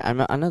 I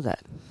know that.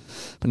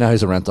 But now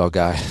he's a Renthal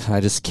guy. I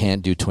just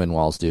can't do twin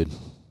walls, dude.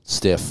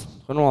 Stiff.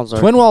 Twin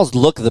walls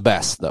look the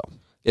best, though.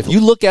 If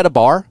you look at a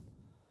bar,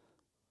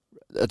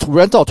 a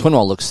Renthal twin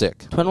wall looks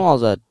sick. Twin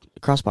wall's a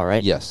crossbar,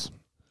 right? Yes.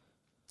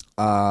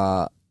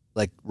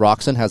 Like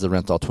Roxon has a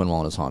Renthal twin wall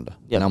in his Honda.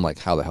 Yep. And I'm like,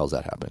 how the hell's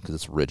that happen? Because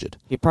it's rigid.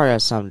 He probably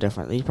has something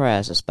different. He probably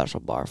has a special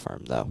bar for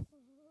him, though.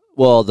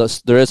 Well,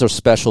 there is a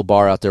special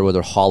bar out there where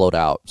they're hollowed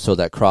out. So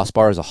that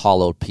crossbar is a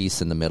hollowed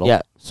piece in the middle.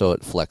 Yeah. So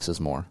it flexes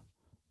more.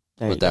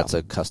 But that's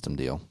a custom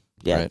deal.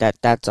 Yeah, right?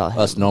 that's all.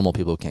 Us normal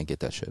people can't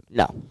get that shit.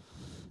 No.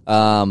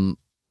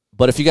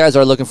 But if you guys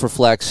are looking for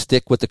flex,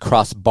 stick with the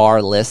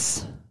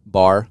crossbarless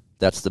bar.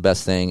 That's the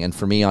best thing. And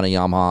for me on a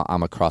Yamaha,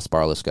 I'm a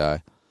crossbarless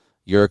guy.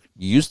 You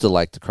used to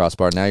like the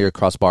crossbar. Now you're a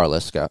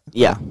crossbarless guy.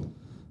 Yeah.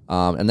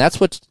 And that's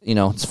what,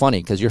 it's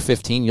funny because you're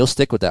 15. You'll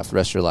stick with that for the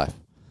rest of your life.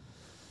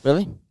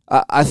 Really?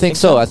 I think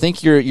so. I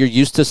think you're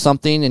used to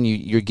something and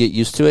you get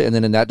used to it. And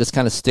then that just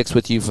kind of sticks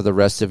with you for the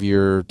rest of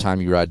your time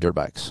you ride dirt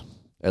bikes.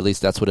 At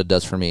least that's what it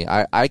does for me.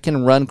 I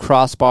can run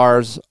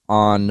crossbars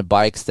on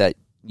bikes that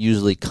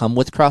usually come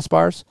with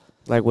crossbars.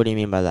 Like, what do you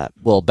mean by that?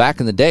 Well,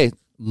 back in the day,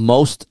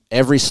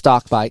 every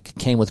stock bike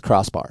came with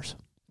crossbars.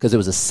 because it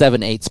was a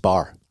 7/8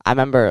 bar. I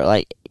remember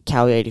like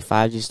Cali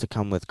 85s used to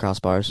come with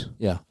crossbars.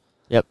 Yeah.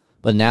 Yep.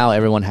 But now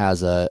everyone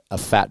has a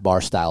fat bar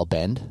style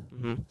bend.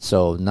 Mm-hmm.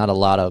 So not a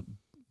lot of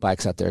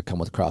bikes out there come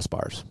with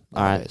crossbars.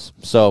 All right.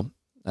 So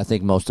I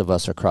think most of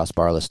us are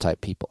crossbarless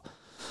type people.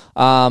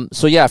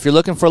 So yeah, if you're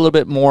looking for a little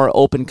bit more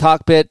open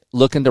cockpit,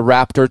 look into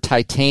Raptor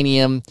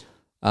Titanium.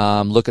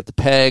 Look at the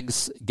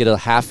pegs, get a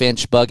 1/2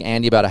 inch Bug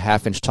Andy, about a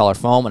 1/2 inch taller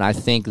foam, and I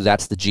think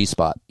that's the G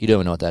spot. You don't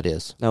even know what that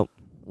is. Nope.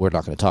 We're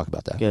not going to talk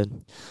about that. Good.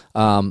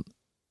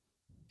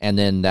 And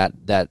then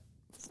that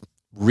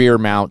rear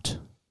mount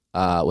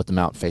with the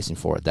mount facing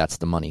forward, that's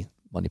the money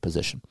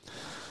position.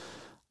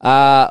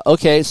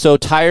 Okay, so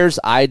tires,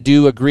 I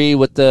do agree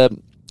with the...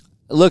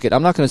 Look,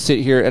 I'm not going to sit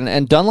here,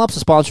 and Dunlop's a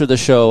sponsor of the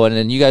show,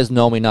 and you guys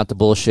know me not to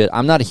bullshit.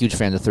 I'm not a huge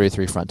fan of the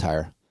 33 front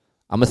tire.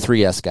 I'm a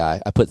 3S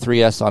guy. I put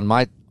 3S on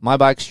my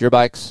bikes, your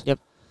bikes. Yep.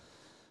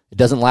 It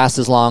doesn't last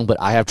as long, but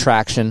I have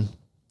traction.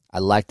 I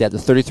like that. The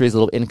 33 is a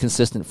little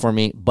inconsistent for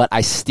me, but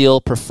I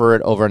still prefer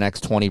it over an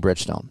X20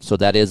 Bridgestone. So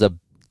that is a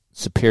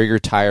superior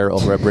tire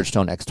over a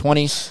Bridgestone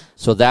X20.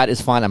 So that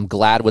is fine. I'm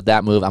glad with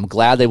that move. I'm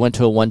glad they went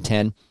to a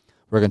 110.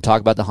 We're going to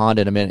talk about the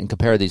Honda in a minute and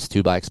compare these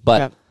two bikes.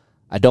 But Yep.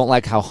 I don't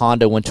like how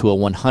Honda went to a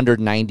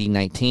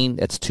 190/19.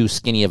 That's too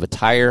skinny of a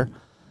tire.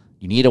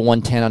 You need a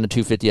 110 on the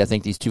 250. I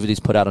think these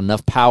 250s put out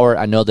enough power.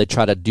 I know they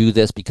try to do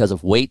this because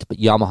of weight, but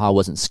Yamaha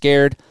wasn't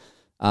scared.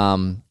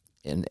 And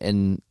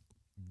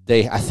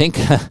they, I think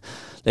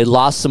they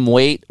lost some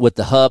weight with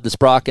the hub, the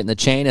sprocket, and the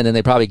chain, and then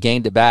they probably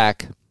gained it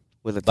back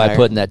With a by tire.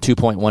 putting that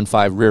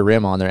 2.15 rear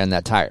rim on there and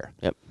that tire.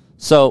 Yep.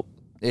 So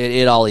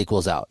it all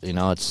equals out. You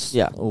know, it's,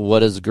 Yeah. what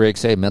does Greg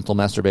say, mental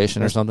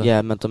masturbation or something?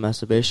 Yeah, mental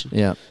masturbation.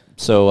 Yeah.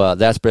 So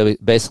that's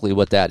basically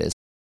what that is.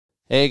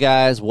 Hey,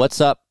 guys,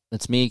 what's up?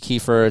 It's me,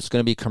 Kiefer. It's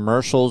going to be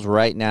commercials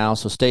right now,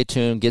 so stay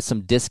tuned. Get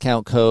some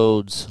discount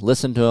codes.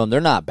 Listen to them.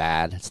 They're not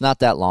bad. It's not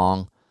that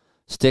long.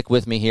 Stick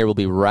with me here. We'll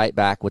be right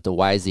back with the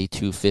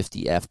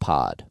YZ250F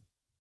pod.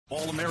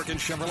 All-American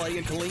Chevrolet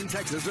in Killeen,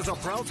 Texas is a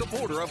proud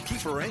supporter of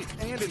Keeper Inc.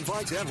 and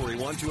invites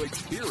everyone to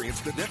experience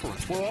the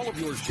difference for all of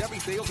your Chevy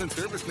sales and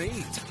service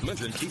needs.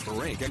 Mention Keeper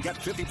Inc. and get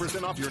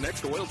 50% off your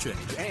next oil change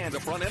and a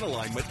front end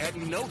alignment at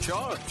no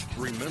charge.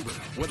 Remember,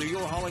 whether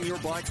you're hauling your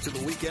bikes to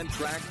the weekend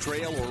track,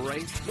 trail, or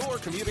race, or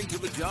commuting to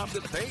the job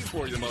that pays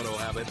for your moto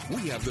habit,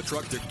 we have the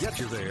truck to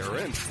get you there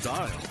in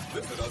style.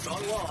 Visit us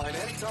online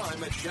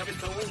anytime at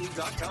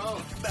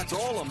ChevyKilleen.com. That's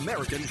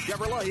All-American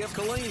Chevrolet of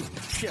Killeen.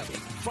 Chevy,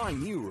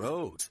 find new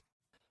roads.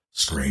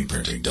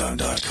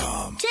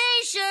 ScreenPrintingDone.com.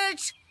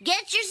 T-shirts!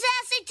 Get your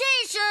sassy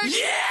T-shirts!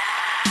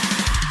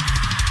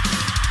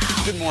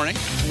 Good morning.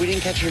 We didn't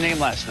catch your name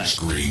last night.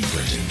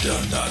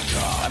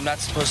 ScreenPrintingDone.com. I'm not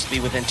supposed to be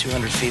within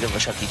 200 feet of a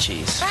Chuck E.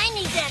 Cheese. I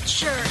need that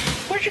shirt.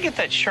 Where'd you get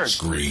that shirt?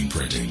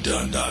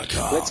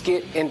 ScreenPrintingDone.com. Let's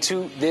get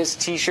into this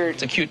t-shirt.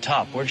 It's a cute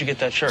top. Where'd you get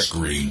that shirt?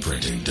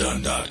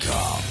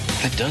 ScreenPrintingDone.com.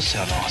 That does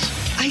sound awesome.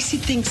 I see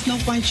things no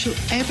one should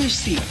ever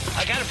see.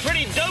 I got a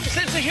pretty dope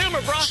sense of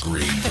humor, bro.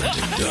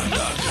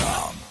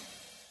 ScreenPrintingDone.com.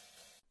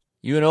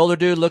 You an older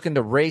dude looking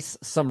to race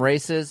some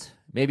races,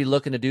 maybe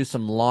looking to do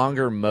some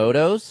longer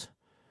motos?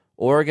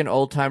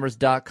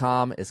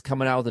 OregonOldTimers.com is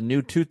coming out with a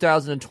new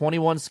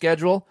 2021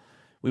 schedule.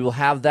 We will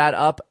have that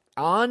up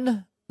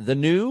on the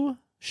new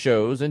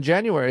shows in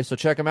January, so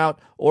check them out.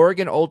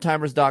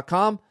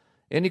 OregonOldTimers.com.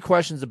 Any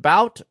questions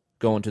about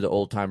going to the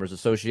Old Timers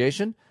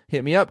Association,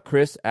 hit me up,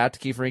 Chris at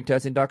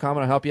KieferInkTesting.com,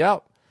 and I'll help you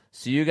out.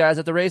 See you guys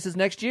at the races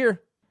next year.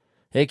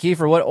 Hey,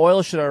 Kiefer, what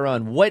oil should I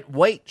run? What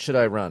weight should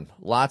I run?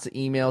 Lots of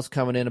emails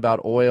coming in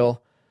about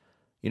oil.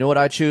 You know what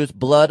I choose?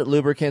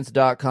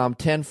 BloodLubricants.com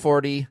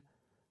 1040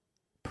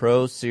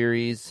 Pro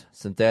Series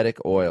Synthetic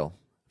Oil.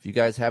 If you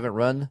guys haven't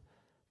run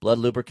Blood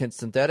Lubricants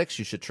Synthetics,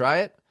 you should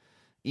try it.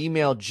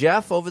 Email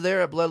Jeff over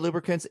there at Blood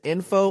Lubricants,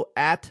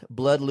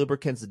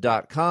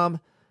 info@bloodlubricants.com.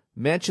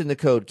 Mention the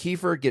code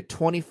Kiefer, get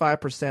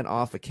 25%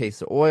 off a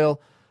case of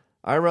oil.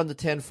 I run the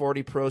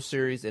 1040 Pro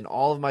Series in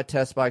all of my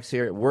test bikes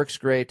here. It works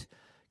great.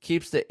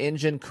 Keeps the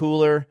engine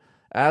cooler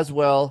as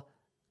well.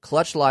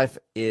 Clutch life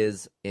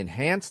is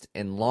enhanced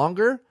and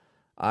longer.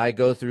 I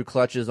go through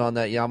clutches on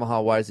that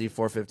Yamaha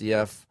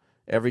YZ450F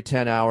every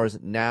 10 hours.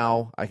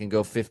 Now I can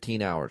go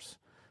 15 hours.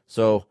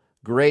 So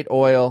great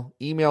oil.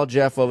 Email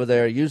Jeff over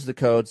there. Use the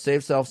code. Save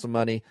yourself some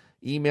money.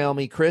 Email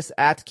me, Chris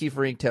at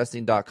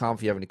KieferInkTesting.com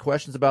if you have any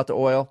questions about the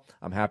oil.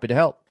 I'm happy to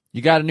help.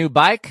 You got a new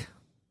bike?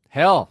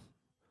 Hell,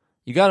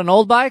 you got an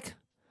old bike?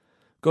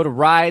 Go to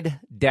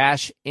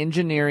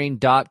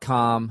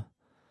ride-engineering.com.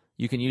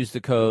 You can use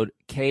the code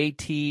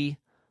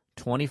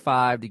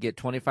KT25 to get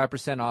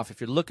 25% off.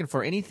 If you're looking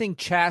for anything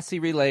chassis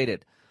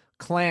related,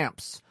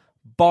 clamps,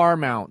 bar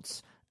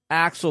mounts,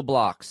 axle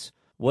blocks,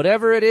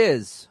 whatever it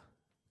is.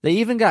 They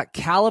even got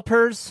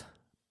calipers,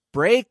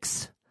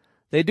 brakes.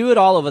 They do it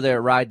all over there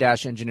at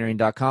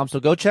ride-engineering.com. So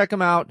go check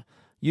them out.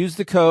 Use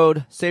the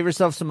code. Save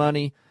yourself some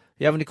money. If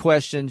you have any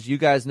questions, you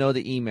guys know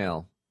the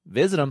email.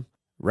 Visit them.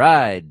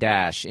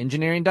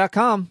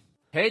 Ride-engineering.com.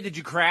 Hey, did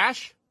you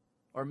crash?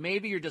 Or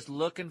maybe you're just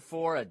looking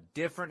for a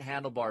different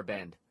handlebar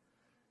bend.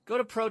 Go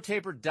to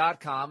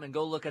ProTaper.com and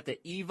go look at the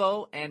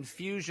Evo and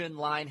Fusion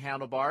line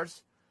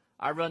handlebars.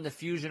 I run the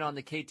Fusion on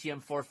the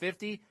KTM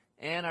 450,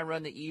 and I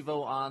run the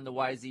Evo on the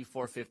YZ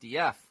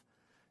 450F.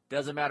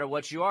 Doesn't matter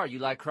what you are. You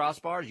like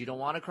crossbars, you don't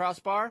want a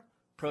crossbar?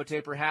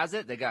 ProTaper has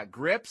it. They got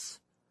grips.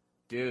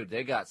 Dude,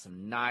 they got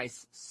some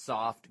nice,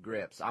 soft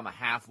grips. I'm a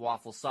half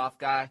waffle soft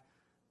guy.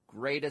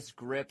 Greatest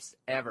grips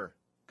ever.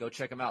 Go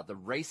check them out. The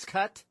Race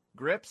Cut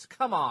grips,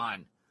 come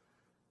on.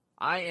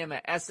 I am a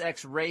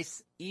SX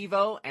Race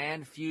Evo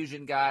and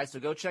Fusion guy,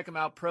 so go check them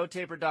out,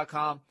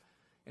 ProTaper.com.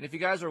 And if you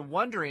guys are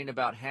wondering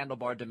about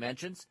handlebar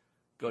dimensions,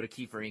 go to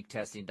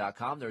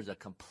KieferInkTesting.com. There's a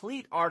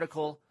complete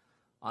article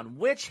on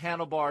which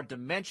handlebar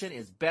dimension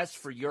is best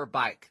for your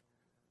bike.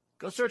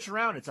 Go search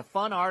around. It's a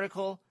fun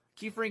article.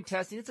 Kiefer Ink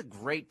Testing, it's a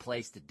great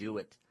place to do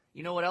it.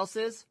 You know what else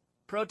is?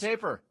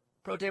 ProTaper,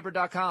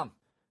 ProTaper.com.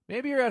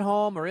 Maybe you're at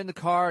home or in the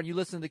car and you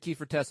listen to the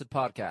Kiefer Tested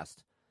podcast.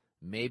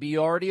 Maybe you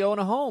already own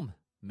a home.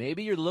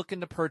 Maybe you're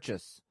looking to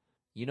purchase.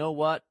 You know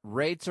what?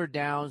 Rates are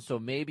down, so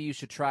maybe you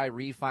should try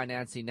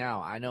refinancing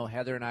now. I know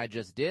Heather and I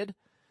just did.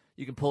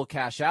 You can pull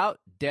cash out,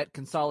 debt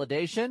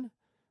consolidation,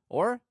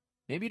 or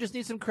maybe you just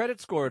need some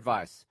credit score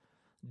advice.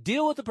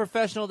 Deal with a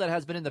professional that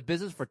has been in the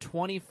business for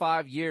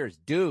 25 years.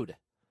 Dude.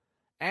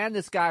 And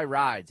this guy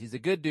rides. He's a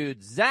good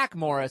dude. Zach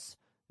Morris.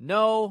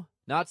 No,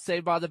 not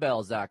Saved by the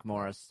Bell, Zach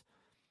Morris.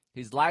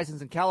 He's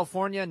licensed in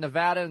California,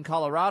 Nevada, and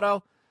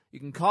Colorado. You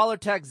can call or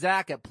text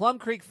Zach at Plum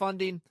Creek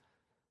Funding,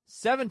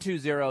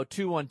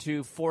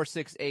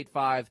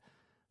 720-212-4685. If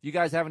you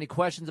guys have any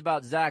questions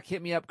about Zach,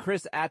 hit me up,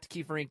 Chris at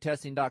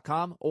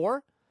KieferInkTesting.com,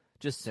 or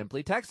just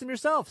simply text him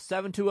yourself,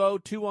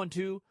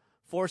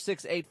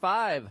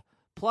 720-212-4685.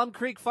 Plum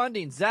Creek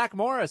Funding, Zach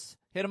Morris.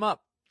 Hit him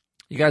up.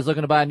 You guys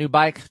looking to buy a new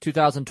bike?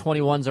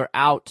 2021s are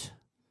out.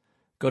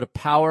 Go to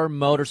Power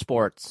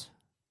Motorsports.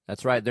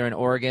 That's right, they're in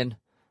Oregon.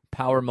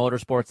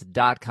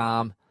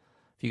 PowerMotorsports.com.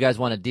 If you guys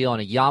want a deal on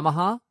a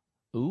Yamaha,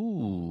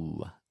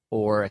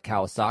 or a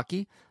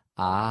Kawasaki,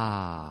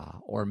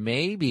 or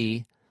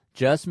maybe,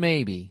 just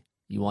maybe,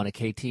 you want a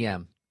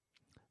KTM.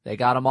 They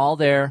got them all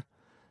there.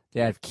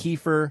 They have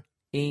Kiefer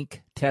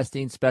Ink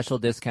Testing special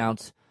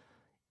discounts.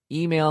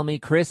 Email me,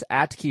 Chris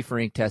at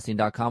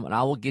KieferInkTesting.com, and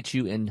I will get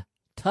you in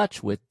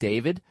touch with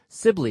David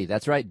Sibley.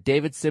 That's right,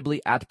 David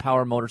Sibley at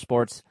Power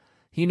Motorsports.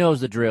 He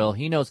knows the drill.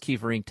 He knows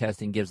Kiefer Ink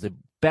Testing gives the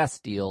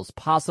best deals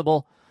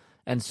possible,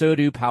 and so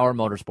do Power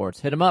Motorsports.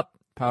 Hit him up,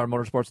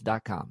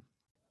 PowerMotorsports.com.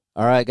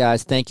 All right,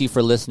 guys, thank you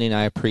for listening.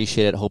 I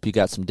appreciate it. Hope you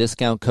got some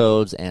discount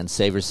codes and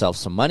save yourself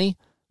some money.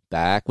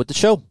 Back with the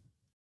show.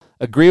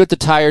 Agree with the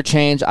tire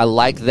change. I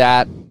like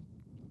that.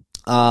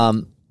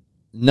 No,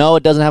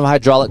 it doesn't have a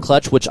hydraulic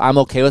clutch, which I'm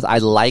okay with. I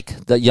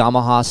like the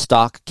Yamaha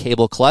stock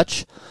cable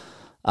clutch.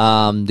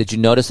 Did you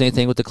notice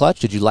anything with the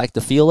clutch? Did you like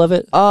the feel of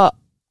it?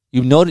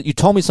 You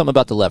told me something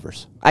about the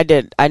levers. I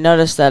did. I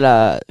noticed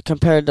that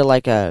compared to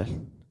like a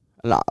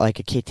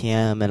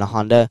KTM and a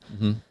Honda,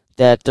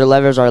 that their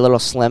levers are a little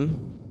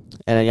slim.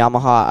 And a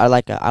Yamaha, I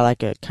like a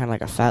kind of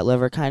like a fat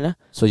lever, kind of.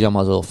 So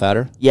Yamaha's a little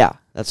fatter? Yeah,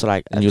 that's what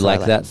I. And you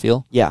like that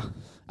feel? Yeah,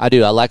 I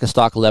do. I like a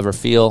stock lever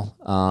feel.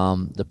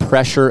 The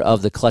pressure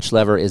of the clutch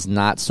lever is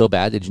not so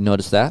bad. Did you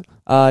notice that?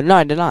 No,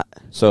 I did not.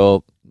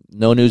 So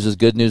no news is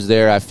good news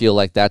there. I feel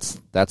like that's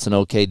an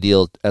okay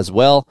deal as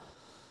well.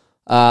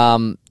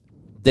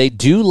 They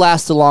do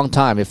last a long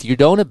time. If you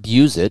don't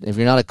abuse it, if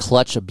you're not a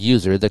clutch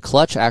abuser, the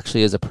clutch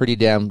actually is a pretty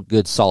damn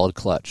good solid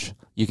clutch.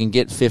 You can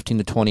get 15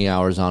 to 20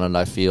 hours on it,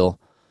 I feel.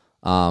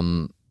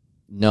 No,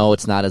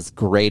 it's not as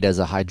great as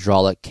a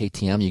hydraulic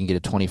KTM. You can get a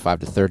 25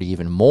 to 30,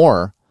 even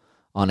more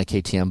on a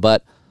KTM.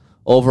 But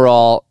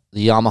overall,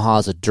 the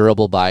Yamaha is a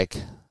durable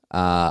bike.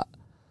 I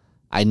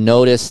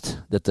noticed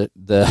that the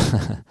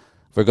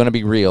if we're going to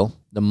be real,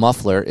 the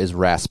muffler is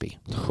raspy.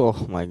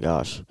 Oh my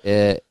gosh!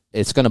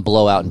 It's going to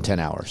blow out in 10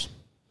 hours.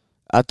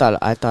 I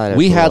thought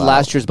we had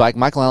last year's bike.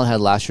 Michael Allen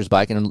had last year's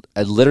bike, and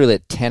literally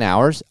at 10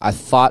 hours, I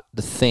thought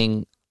the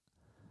thing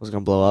was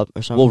going to blow up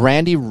or something. Well,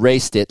 Randy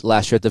raced it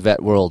last year at the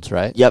Vet Worlds,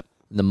 right? Yep.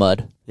 In the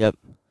mud. Yep.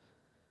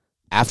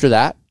 After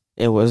that,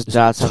 it was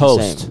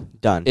toast.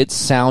 Done. It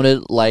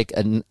sounded like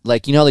you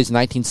know these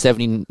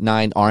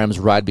 1979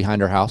 RMs ride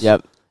behind our house?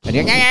 Yep. And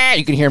you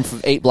can hear them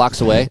from 8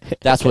 blocks away.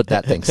 That's what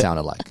that thing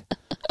sounded like.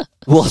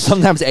 Well,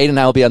 sometimes Aiden and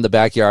I will be on the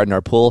backyard in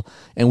our pool,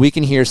 and we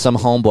can hear some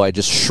homeboy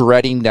just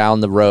shredding down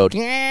the road.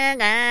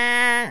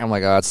 I'm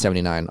like, oh, it's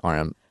 79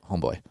 RM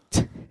homeboy.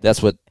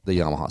 That's what the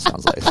Yamaha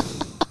sounds like.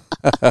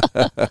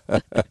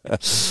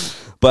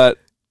 But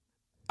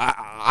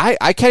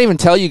I can't even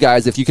tell you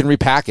guys if you can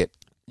repack it.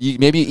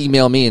 Maybe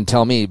email me and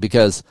tell me,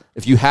 because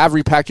if you have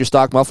repacked your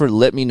stock muffler,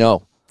 let me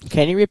know.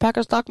 Can you repack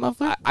a stock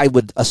muffler? I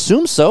would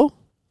assume so.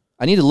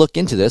 I need to look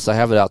into this. I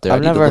have it out there.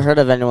 I've never heard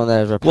of anyone that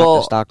has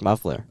repacked a stock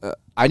muffler.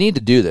 I need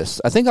to do this.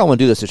 I think I want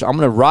to do this. I'm going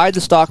to ride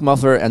the stock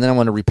muffler, and then I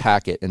want to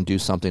repack it and do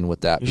something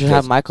with that. You should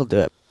have Michael do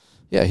it.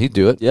 Yeah, he'd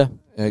do it. Yeah.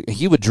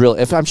 He would drill.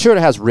 If I'm sure it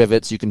has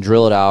rivets, you can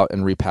drill it out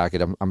and repack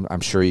it.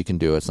 I'm sure you can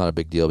do it. It's not a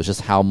big deal. It's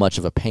just how much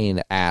of a pain in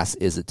the ass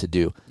is it to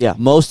do? Yeah.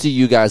 Most of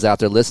you guys out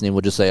there listening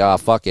will just say, "Oh,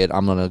 fuck it,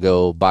 I'm gonna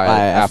go buy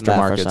an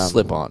aftermarket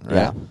slip-on."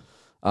 Right?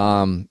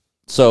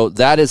 So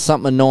that is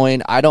something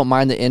annoying. I don't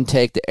mind the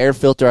intake. The air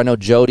filter, I know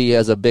Jody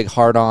has a big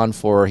hard-on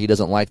for, he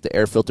doesn't like the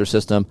air filter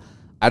system.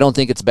 I don't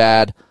think it's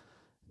bad.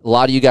 A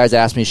lot of you guys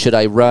ask me, should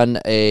I run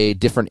a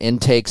different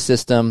intake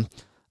system?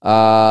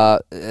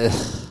 Here's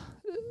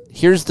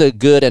the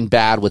good and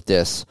bad with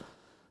this.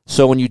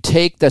 So when you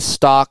take the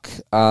stock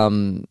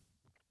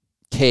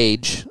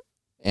cage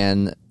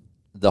and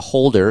the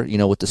holder,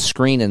 with the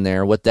screen in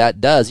there, what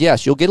that does,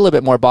 yes, you'll get a little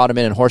bit more bottom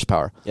end and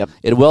horsepower. Yep.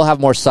 It will have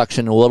more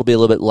suction. It will be a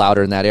little bit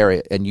louder in that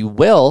area, and you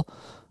will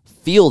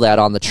feel that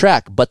on the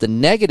track. But the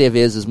negative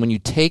is when you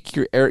take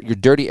your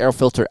dirty air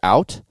filter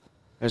out,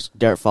 there's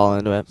dirt falling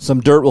into it. Some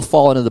dirt will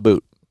fall into the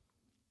boot.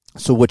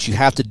 So what you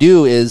have to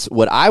do is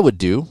what I would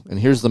do, and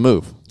here's the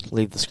move.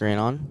 Leave the screen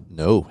on?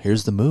 No,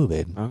 here's the move,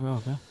 Aiden.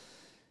 Okay.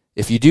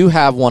 If you do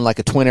have one like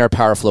a Twin Air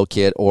Power Flow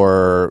kit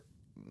or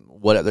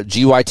whatever,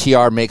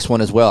 GYTR makes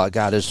one as well.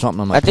 God, there's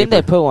something on my I think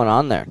they put one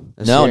on there.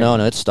 No,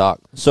 it's stock.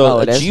 So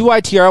a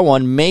GYTR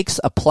one makes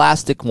a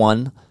plastic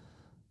one,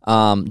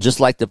 just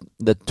like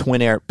the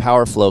Twin Air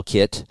Power Flow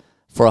kit,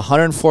 for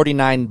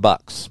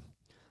 $149.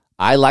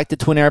 I like the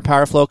Twin Air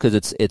Power Flow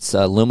because it's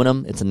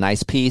aluminum. It's a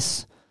nice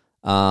piece.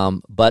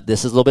 But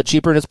this is a little bit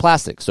cheaper and it's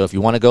plastic. So if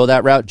you want to go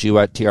that route,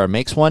 GYTR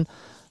makes one.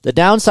 The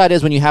downside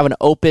is when you have an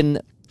open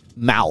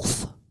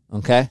mouth,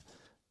 okay?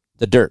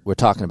 The dirt we're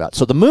talking about.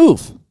 So the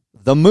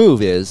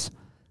move is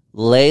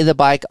lay the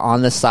bike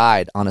on the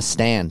side on a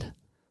stand,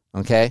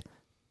 okay?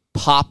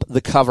 Pop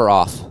the cover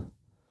off.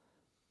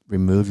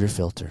 Remove your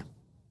filter.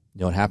 You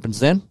know what happens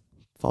then?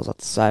 Falls off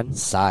the side.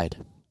 Side.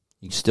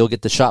 You still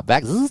get the shot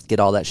back, get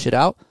all that shit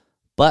out,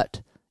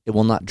 but it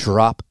will not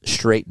drop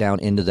straight down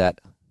into that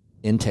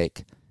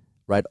intake,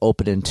 right?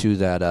 Open into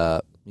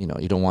that, you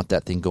don't want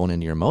that thing going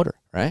into your motor,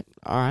 right?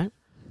 All right.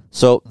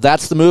 So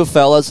that's the move,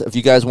 fellas. If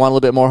you guys want a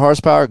little bit more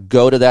horsepower,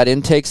 go to that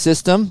intake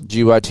system.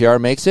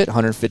 GYTR makes it,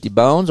 150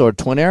 bones, or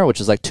Twin Air,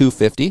 which is like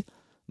 250.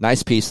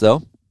 Nice piece,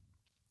 though.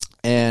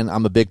 And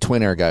I'm a big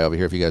Twin Air guy over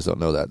here, if you guys don't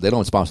know that. They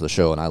don't sponsor the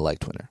show, and I like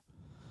Twin Air.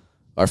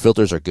 Our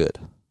filters are good.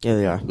 Yeah,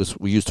 they are.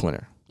 We use Twin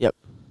Air. Yep.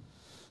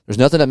 There's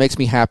nothing that makes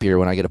me happier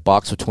when I get a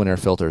box of Twin Air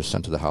filters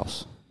sent to the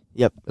house.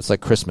 Yep. It's like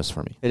Christmas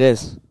for me. It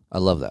is. I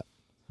love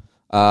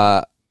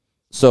that.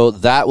 So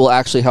that will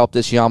actually help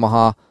this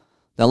Yamaha.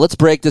 Now let's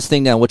break this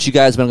thing down. What you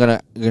guys have been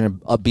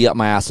gonna be up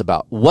my ass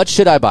about? What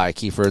should I buy,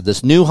 Kiefer?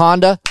 This new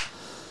Honda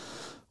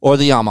or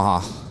the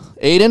Yamaha?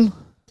 Aiden,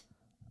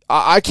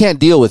 I can't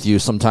deal with you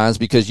sometimes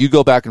because you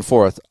go back and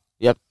forth.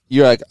 Yep.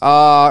 You're like,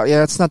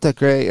 yeah, it's not that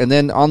great. And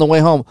then on the way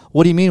home,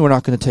 what do you mean we're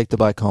not going to take the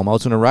bike home? I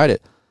was going to ride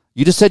it.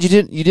 You just said you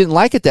didn't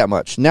like it that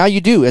much. Now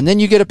you do. And then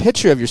you get a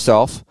picture of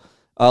yourself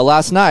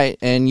last night,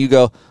 and you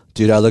go,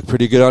 dude, I look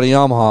pretty good on a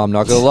Yamaha. I'm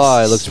not going to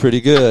lie. It looks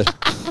pretty good.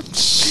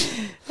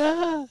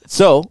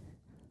 So,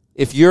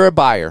 if you're a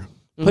buyer,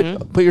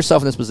 put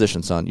yourself in this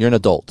position, son. You're an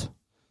adult.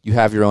 You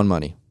have your own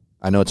money.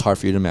 I know it's hard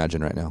for you to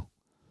imagine right now.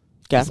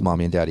 Okay.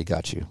 Mommy and daddy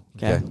got you.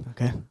 Okay.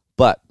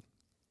 But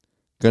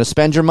you're going to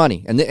spend your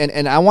money.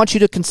 And I want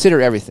you to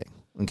consider everything,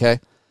 okay?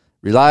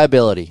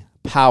 Reliability,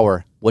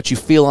 power, what you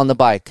feel on the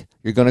bike.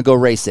 You're going to go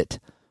race it.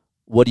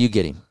 What are you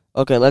getting?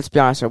 Okay, let's be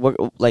honest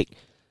here.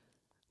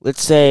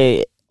 Let's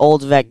say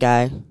old vet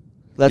guy.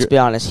 Let's be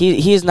honest.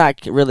 He's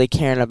not really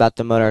caring about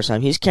the motor or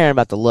something. He's caring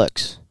about the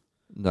looks.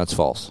 That's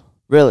false.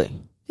 Really?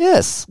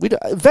 Yes.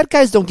 Vet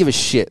guys don't give a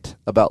shit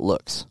about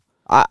looks.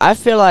 I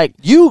feel like...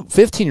 You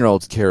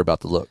 15-year-olds care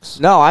about the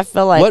looks. No, I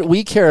feel like... What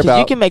we care about...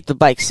 You can make the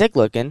bike sick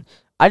looking.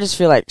 I just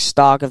feel like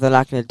stock, if they're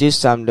not going to do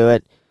something to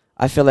it,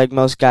 I feel like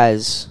most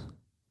guys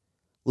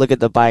look at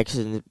the bikes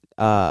and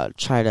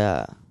try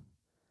to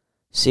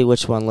see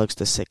which one looks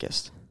the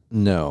sickest.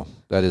 No.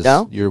 That is...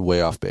 No? You're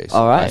way off base.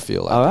 All right. I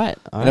feel like. All right.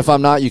 And if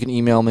I'm not, you can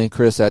email me,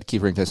 Chris at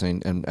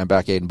KeeperInkTesting and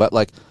back Aiden. But,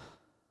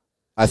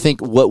 I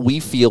think what we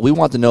feel, we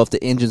want to know if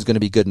the engine's going to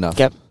be good enough.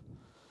 Yep.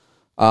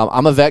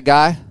 I'm a vet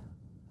guy.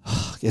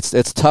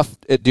 It's tough.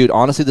 Dude,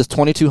 honestly, this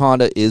 22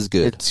 Honda is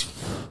good. It's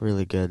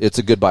really good. It's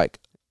a good bike.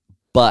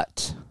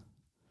 But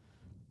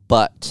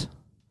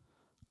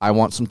I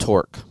want some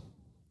torque.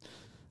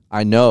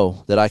 I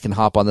know that I can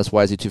hop on this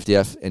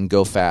YZ250F and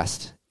go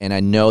fast. And I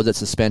know that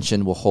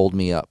suspension will hold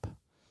me up.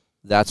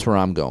 That's where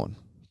I'm going.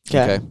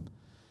 Okay?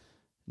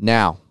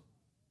 Now,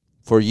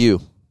 for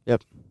you.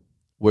 Yep.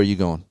 Where are you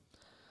going?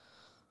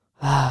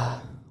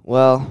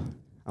 Well,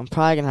 I'm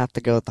probably going to have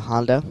to go with the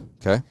Honda.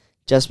 Okay.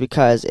 Just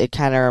because it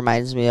kind of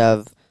reminds me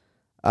of,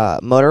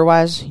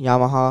 motor-wise,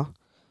 Yamaha.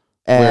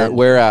 And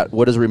where at?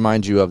 What does it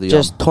remind you of the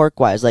just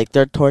torque-wise. Like,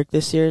 their torque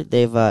this year,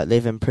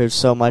 they've improved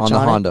so much on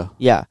the it. Honda?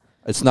 Yeah.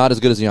 It's not as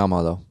good as the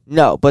Yamaha, though.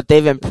 No, but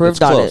they've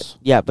improved on close. it.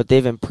 Yeah, but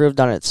they've improved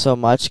on it so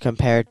much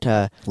compared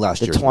to Last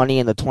the year. 20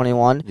 and the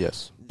 21.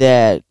 Yes.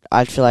 That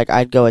I feel like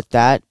I'd go with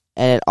that.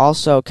 And it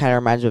also kind of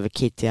reminds me of a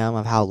KTM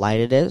of how light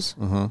it is.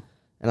 Mm-hmm.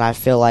 And I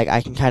feel like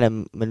I can kind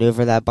of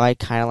maneuver that bike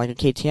kind of like a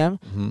KTM.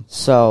 Mm-hmm.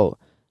 So,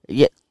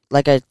 yeah,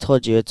 like I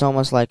told you, it's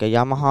almost like a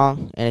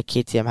Yamaha and a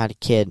KTM had a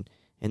kid.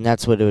 And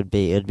that's what it would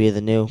be. It would be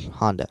the new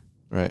Honda.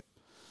 Right.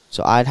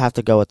 So I'd have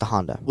to go with the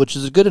Honda. Which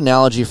is a good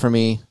analogy for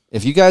me.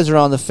 If you guys are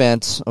on the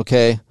fence,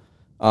 okay,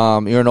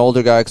 You're an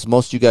older guy, because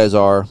most of you guys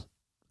are.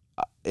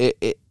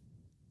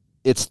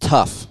 It's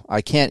tough.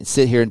 I can't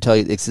sit here and tell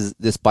you this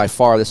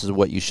is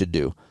what you should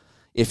do.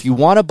 If you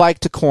want a bike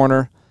to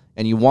corner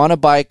and you want a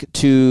bike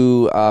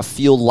to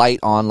feel light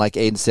on, like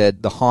Aiden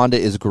said, the Honda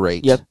is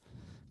great. Yep.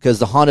 Because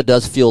the Honda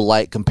does feel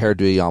light compared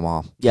to a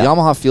Yamaha. Yeah. The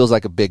Yamaha feels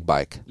like a big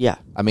bike. Yeah.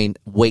 I mean,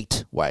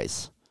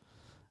 weight-wise.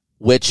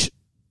 Which,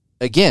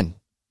 again,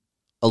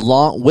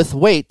 along with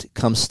weight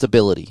comes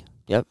stability.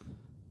 Yep.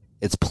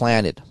 It's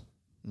planted.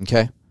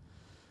 Okay?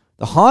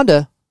 The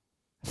Honda,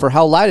 for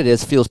how light it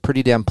is, feels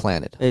pretty damn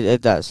planted.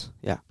 It does,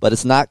 yeah. But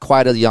it's not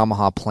quite a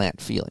Yamaha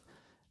plant feeling.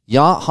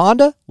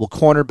 Honda will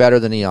corner better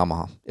than a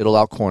Yamaha. It'll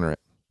out-corner it.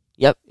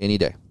 Yep. Any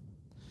day.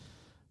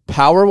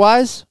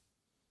 Power-wise,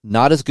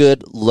 not as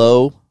good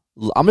low.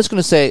 I'm just going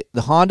to say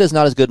the Honda is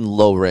not as good in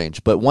low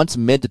range, but once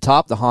mid to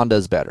top, the Honda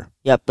is better.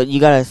 Yep, but you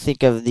got to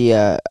think of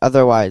the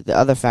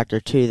other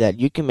factor, too, that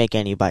you can make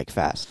any bike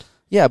fast.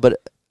 Yeah, but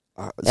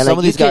some like,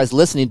 of these guys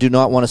listening do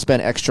not want to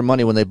spend extra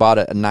money when they bought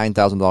a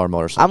 $9,000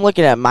 motorcycle. I'm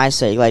looking at my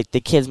sake, like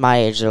the kids my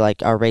age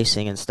are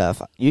racing and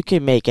stuff. You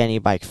can make any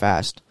bike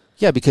fast.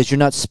 Yeah, because you're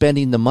not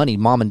spending the money.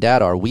 Mom and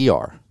Dad are. We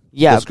are.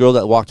 Yeah. This girl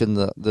that walked in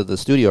the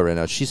studio right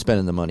now, she's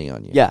spending the money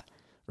on you. Yeah.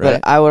 Right?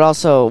 But I would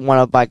also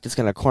want a bike that's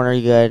going to corner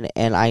good,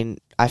 and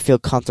I feel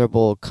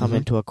comfortable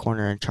coming to a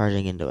corner and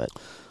charging into it.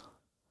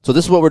 So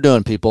this is what we're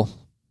doing, people.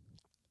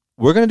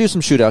 We're going to do some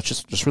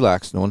shootouts. Just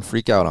relax. No one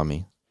freak out on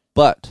me.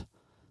 But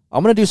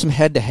I'm going to do some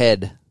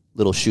head-to-head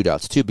little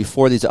shootouts, too,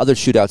 before these other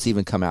shootouts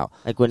even come out.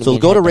 Like what do you So mean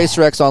go to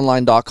head-to-head?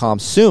 racerxonline.com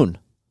soon.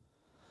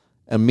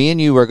 And me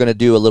and you are going to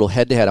do a little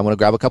head-to-head. I'm going to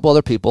grab a couple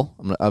other people,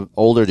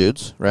 older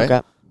dudes, right? Okay.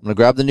 I'm going to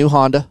grab the new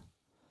Honda.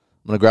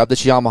 I'm going to grab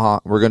this Yamaha.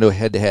 We're going to do a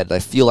head-to-head. I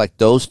feel like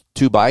those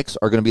two bikes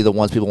are going to be the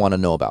ones people want to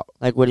know about.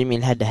 Like, what do you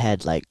mean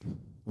head-to-head? Like,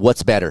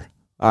 what's better?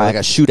 All Like right.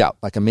 a shootout,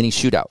 like a mini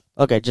shootout.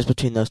 Okay, just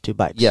between those two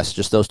bikes. Yes,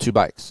 just those two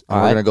bikes. And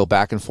All we're right. going to go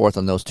back and forth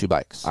on those two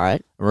bikes. All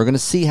right. And we're going to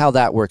see how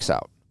that works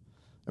out.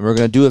 And we're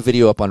going to do a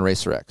video up on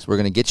RacerX. We're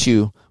going to get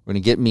you. We're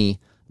going to get me.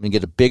 I'm going to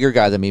get a bigger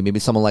guy than me, maybe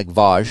someone like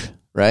Vaj,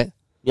 right?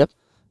 Yep.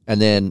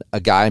 And then a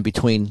guy in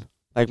between.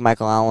 Like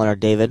Michael Allen or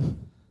David.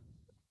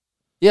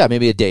 Yeah,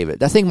 maybe a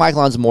David. I think Michael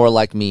Allen's more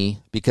like me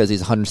because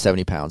he's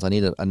 170 pounds. I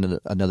need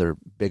another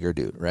bigger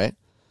dude, right?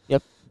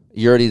 Yep.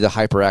 You're already the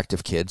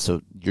hyperactive kid,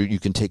 so you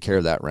can take care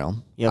of that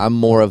realm. Yep. I'm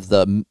more of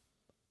I'm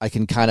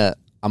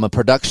a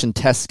production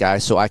test guy,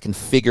 so I can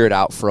figure it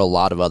out for a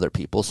lot of other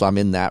people, so I'm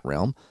in that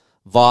realm.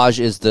 Vaj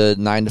is the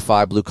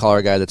 9-to-5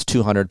 blue-collar guy that's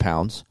 200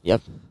 pounds.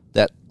 Yep.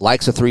 That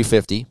likes a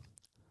 350.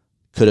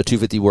 Could a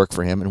 250 work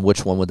for him, and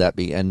which one would that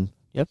be? And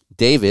Yep.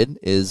 David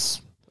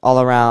is... all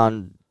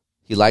around.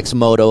 He likes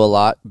moto a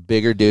lot,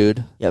 bigger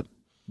dude. Yep.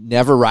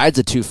 Never rides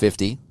a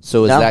 250,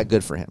 so is No. that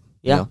good for him?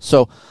 Yeah. You know?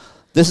 So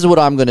this is what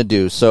I'm going to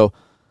do. So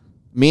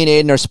me and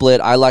Aiden are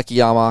split. I like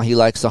Yamaha. He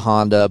likes the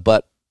Honda.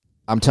 But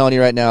I'm telling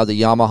you right now, the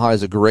Yamaha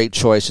is a great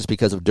choice just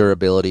because of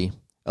durability.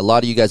 A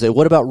lot of you guys say,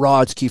 what about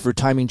rods, Kiefer,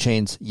 timing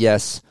chains?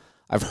 Yes,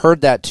 I've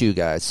heard that too,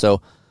 guys.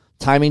 So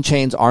timing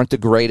chains aren't the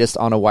greatest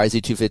on a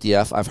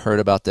YZ250F. I've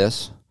heard about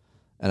this.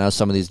 And I know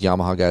some of these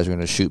Yamaha guys are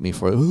going to shoot me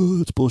for it.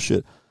 Oh, it's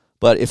bullshit.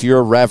 But if you're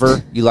a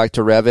rever, you like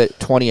to rev it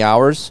 20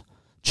 hours,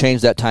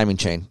 change that timing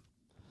chain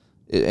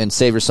and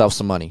save yourself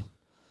some money.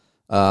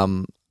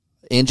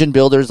 Engine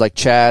builders like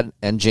Chad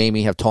and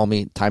Jamie have told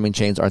me timing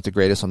chains aren't the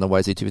greatest on the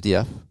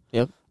YZ250F.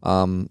 Yep.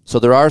 So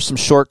there are some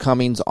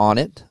shortcomings on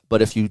it,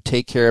 but if you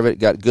take care of it,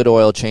 got good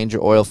oil, change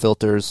your oil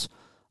filters,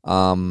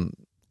 and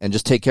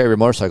just take care of your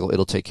motorcycle,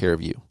 it'll take care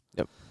of you.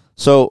 Yep.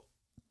 So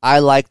I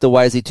like the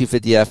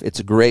YZ250F.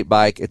 It's a great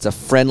bike. It's a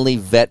friendly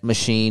vet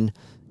machine.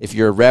 If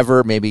you're a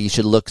rever, maybe you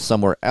should look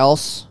somewhere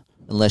else,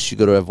 unless you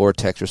go to a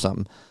Vortex or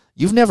something.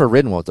 You've never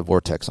ridden one with the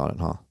Vortex on it,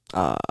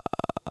 huh?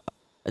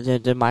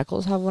 Did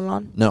Michaels have one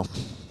on? No.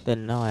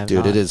 Then no, I have Dude,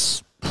 not. it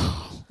is.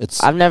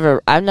 It's. I've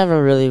never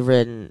really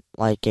ridden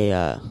like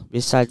a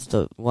besides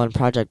the one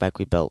project bike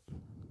we built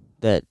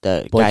that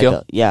the guy Boyko?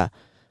 built. Yeah.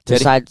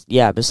 Teddy?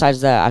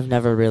 Besides that, I've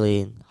never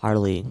really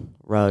hardly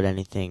rode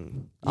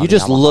anything. on You the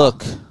just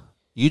Yamaha.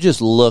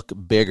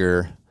 look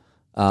bigger,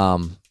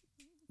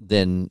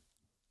 than.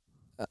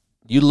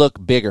 You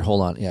look bigger.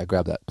 Hold on. Yeah,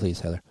 grab that,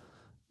 please, Heather.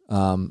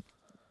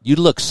 You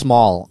look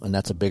small, and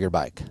that's a bigger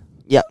bike.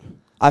 Yeah.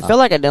 I feel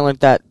like I didn't look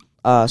that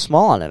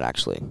small on it,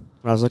 actually,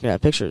 when I was looking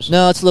at pictures.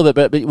 No, it's a little bit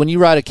better. But when you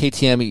ride a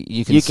KTM,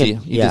 you can see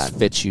it yeah. just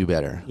fits you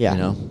better. Yeah. You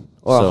know?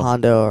 Or So, a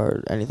Honda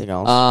or anything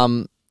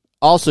else.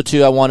 Also,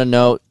 too, I want to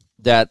note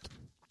that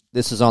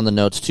this is on the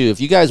notes, too. If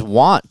you guys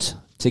want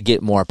to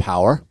get more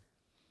power,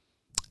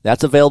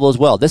 that's available as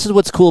well. This is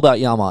what's cool about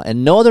Yamaha,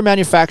 and no other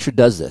manufacturer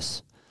does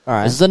this. All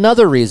right. This is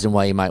another reason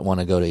why you might want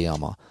to go to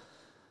Yamaha.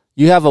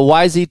 You have a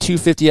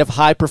YZ250F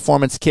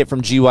high-performance kit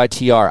from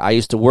GYTR. I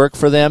used to work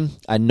for them.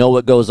 I know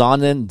what goes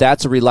on in.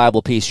 That's a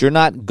reliable piece. You're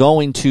not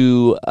going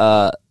to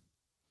a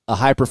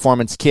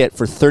high-performance kit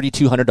for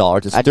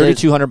 $3,200. It's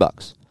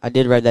 $3,200. I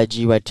did ride that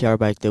GYTR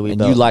bike that we And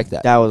built. you like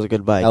that. That was a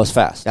good bike. That was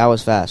fast. That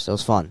was fast. That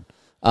was fun.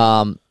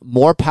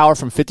 More power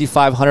from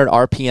 5,500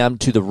 RPM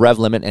to the rev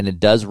limit, and it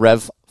does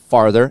rev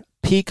farther.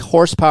 peak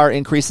horsepower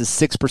increase is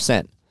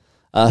 6%.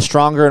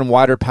 Stronger and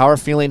wider power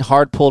feeling,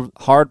 hard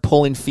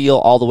pulling feel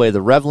all the way to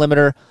the rev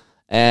limiter,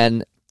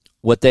 and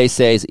what they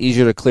say is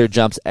easier to clear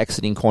jumps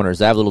exiting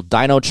corners. I have a little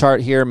dyno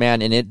chart here,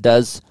 man, and it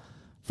does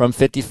from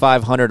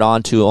 5,500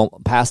 on to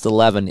past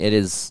 11. It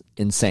is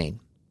insane,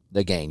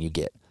 the gain you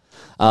get.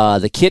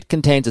 The kit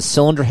contains a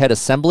cylinder head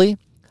assembly,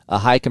 a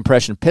high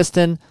compression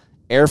piston,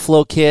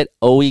 airflow kit,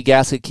 OE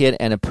gasket kit,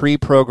 and a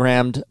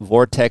pre-programmed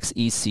Vortex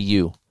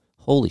ECU.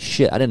 Holy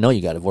shit, I didn't know you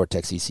got a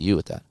Vortex ECU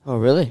with that. Oh,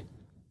 really?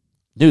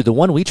 Dude, the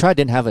one we tried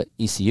didn't have an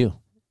ECU.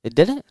 It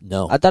didn't?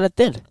 No. I thought it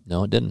did.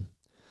 No, it didn't.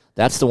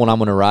 That's the one I'm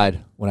going to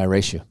ride when I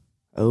race you.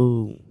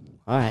 Oh,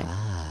 all right.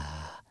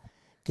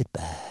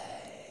 Goodbye.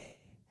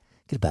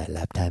 Goodbye,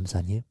 lap times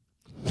on you.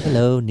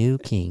 Hello, new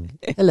king.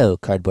 Hello,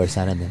 cardboard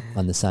sign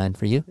on the sign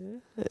for you.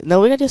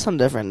 No, we got to do something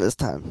different this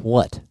time.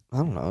 What? I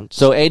don't know.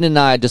 So Aiden and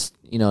I just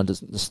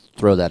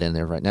throw that in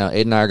there right now.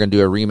 Aiden and I are going to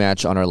do a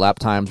rematch on our lap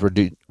times.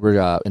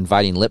 We're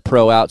inviting Lit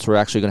Pro out, so we're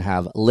actually going to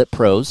have Lit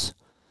Pros,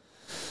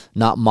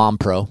 not Mom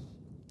Pro.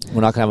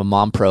 We're not going to have a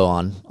Mom Pro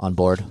on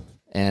board.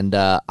 And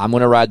I'm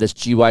going to ride this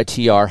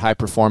GYTR high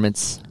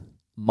performance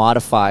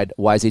modified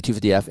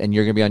YZ250F, and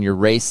you're going to be on your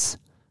race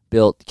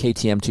built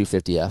KTM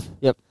 250F.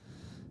 Yep.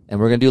 And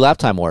we're going to do lap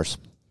time wars.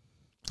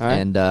 All right.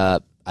 And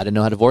I didn't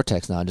know how to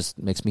Vortex now. It just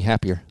makes me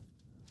happier.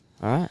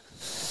 All right.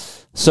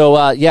 So,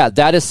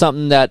 that is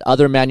something that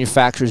other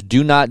manufacturers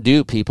do not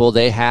do, people.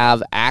 They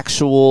have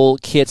actual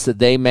kits that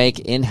they make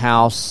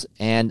in-house,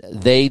 and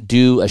they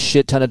do a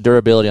shit ton of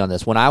durability on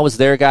this. When I was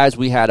there, guys,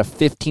 we had a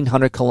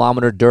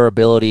 1,500-kilometer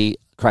durability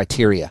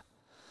criteria.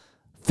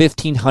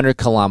 1,500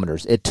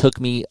 kilometers. It took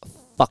me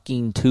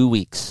fucking 2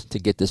 weeks to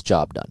get this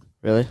job done.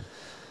 Really?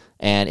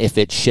 And if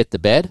it shit the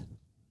bed,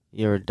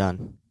 you're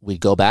done.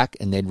 We'd go back,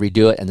 and they'd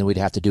redo it, and then we'd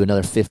have to do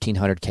another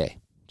 1,500K.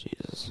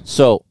 Jesus.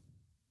 So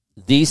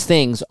these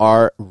things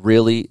are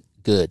really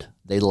good.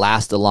 They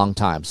last a long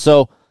time.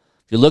 So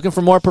if you're looking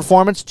for more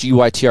performance,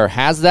 GYTR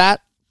has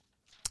that.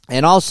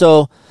 And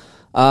also,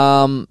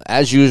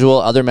 as usual,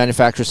 other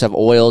manufacturers have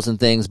oils and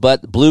things,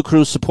 but Blue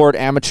Crew support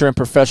amateur and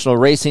professional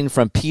racing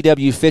from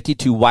PW50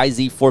 to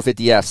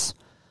YZ450S.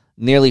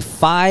 Nearly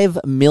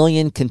 5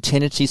 million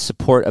contingency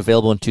support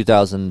available in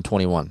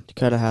 2021.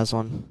 Dakota has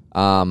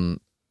one.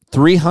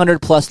 300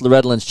 plus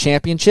Lorettalands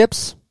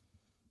championships,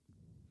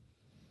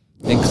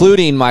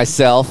 including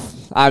myself.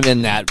 I'm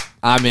in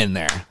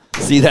there.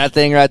 See that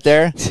thing right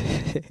there?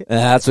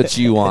 That's what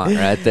you want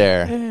right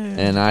there.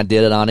 And I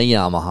did it on a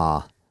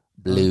Yamaha.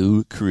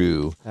 Blue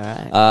Crew. All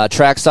right.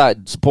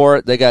 Trackside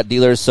support, they got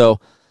dealers, so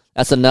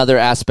that's another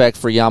aspect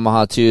for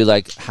Yamaha too,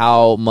 like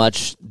how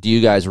much do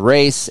you guys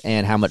race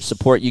and how much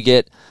support you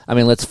get. I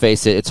mean, let's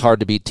face it, it's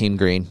hard to beat Team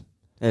Green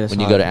when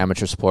you go to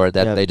amateur support.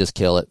 They just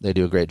kill it. They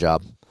do a great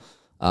job.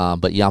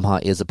 But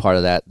Yamaha is a part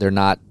of that. They're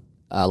not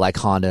like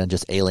Honda and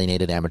just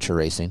alienated amateur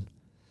racing.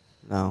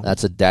 No.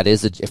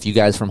 If you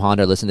guys from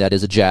Honda listen, that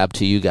is a jab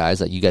to you guys,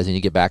 that you guys need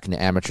to get back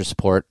into amateur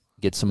support,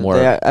 get some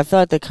more. I feel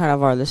like they kind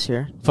of are this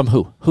year. From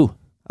who? Who?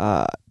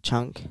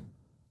 Chunk.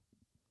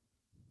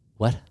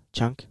 What?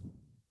 Chunk.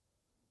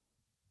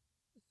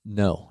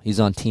 No,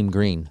 he's on Team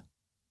Green.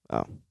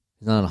 Oh.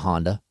 He's not on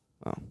Honda.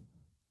 Oh.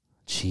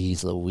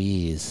 Jeez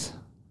Louise.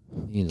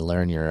 You need to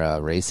learn your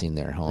racing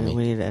there, homie.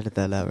 We need to edit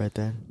that out right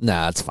there.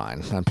 Nah, it's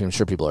fine. I'm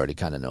sure people already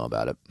kind of know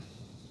about it.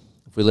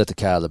 If we let the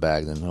cat out of the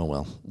bag, then oh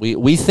well.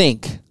 We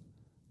think,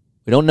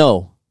 we don't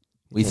know,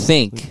 we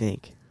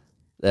think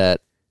that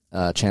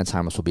Chance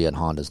Hymas will be at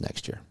Hondas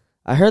next year.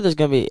 I heard there's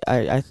going to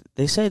be,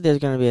 they say there's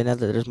going to be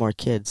there's more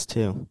kids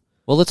too.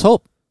 Well, let's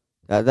hope.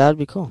 That would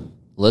be cool.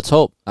 Let's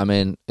hope. I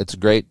mean, it's a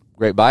great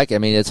bike. I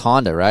mean, it's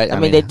Honda, right? I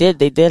mean, they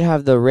did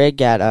have the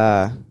rig at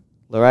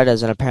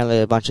Loretta's, and apparently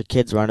a bunch of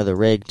kids were under the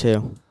rig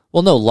too.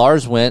 Well, no,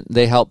 Lars went.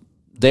 They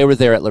were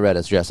there at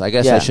Loretta's. Yes, I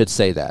guess I should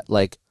say that.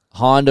 Like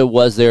Honda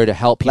was there to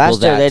help people.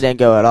 Last year they didn't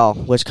go at all,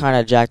 which kind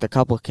of jacked a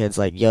couple kids.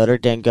 Like Yoder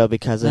didn't go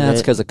because of it.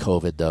 That's because of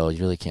COVID, though.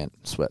 You really can't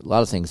sweat. A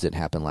lot of things didn't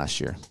happen last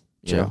year.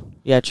 True.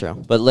 Yeah, true.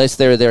 But at least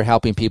they were there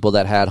helping people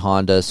that had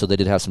Honda, so they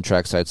did have some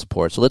trackside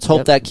support. So let's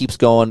hope that keeps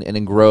going and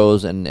it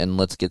grows, and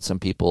let's get some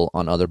people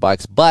on other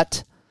bikes.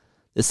 But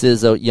this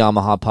is a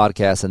Yamaha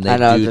podcast, and they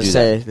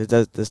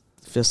that. This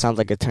just sounds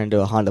like it turned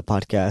into a Honda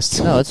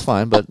podcast. No, it's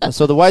fine. But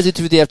so the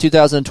YZ250F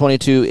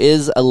 2022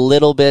 is a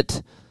little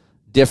bit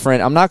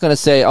different. I'm not going to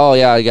say, oh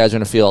yeah, you guys are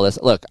going to feel all this.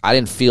 Look, I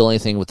didn't feel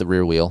anything with the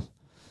rear wheel.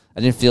 I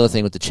didn't feel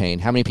anything with the chain.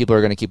 How many people are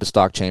going to keep a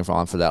stock chain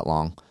on for that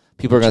long?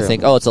 People are going to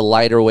think, oh, it's a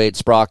lighter weight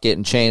sprocket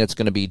and chain. It's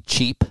going to be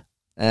cheap.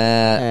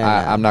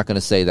 I'm not going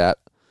to say that.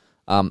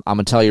 I'm going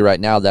to tell you right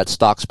now that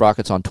stock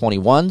sprockets on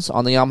 21s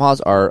on the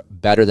Yamahas are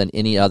better than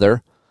any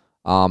other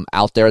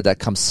out there that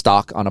comes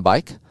stock on a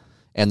bike.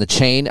 And the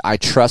chain, I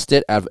trust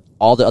it. Out of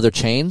all the other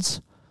chains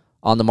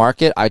on the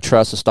market, I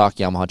trust a stock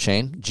Yamaha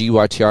chain.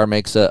 GYTR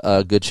makes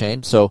a good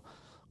chain. So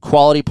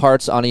quality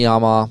parts on a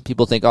Yamaha.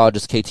 People think, oh,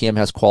 just KTM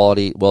has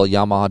quality. Well,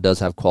 Yamaha does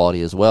have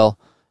quality as well,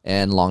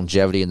 and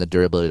longevity in the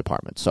durability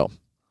department. So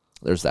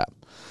there's that.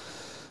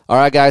 All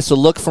right, guys, so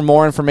look for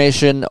more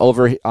information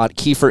over on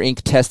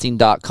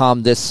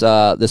KieferIncTesting.com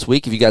this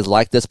week. If you guys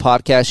like this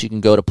podcast, you can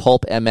go to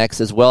Pulp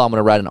MX as well. I'm going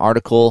to write an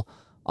article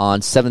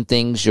on 7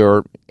 things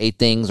or 8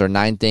 things or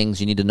 9 things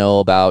you need to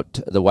know about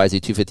the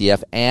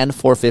YZ250F and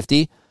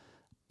 450.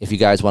 If you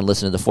guys want to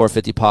listen to the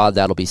 450 pod,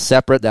 that'll be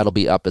separate. That'll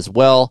be up as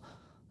well.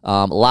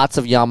 Lots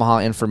of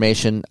Yamaha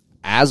information.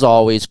 As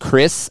always,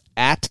 Chris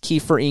at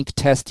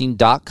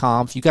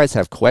KieferIncTesting.com. If you guys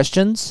have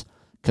questions,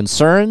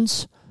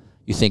 concerns,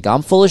 you think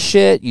I'm full of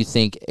shit, you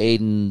think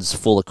Aiden's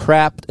full of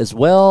crap as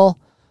well,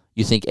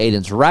 you think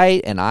Aiden's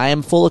right and I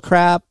am full of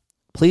crap,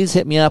 please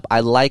hit me up. I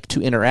like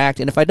to interact.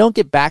 And if I don't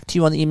get back to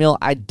you on the email,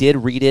 I did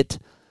read it.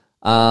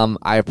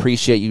 I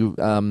appreciate you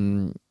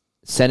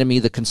sending me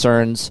the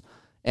concerns.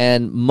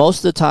 And most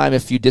of the time,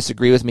 if you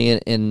disagree with me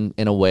in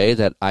a way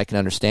that I can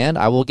understand,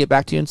 I will get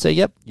back to you and say,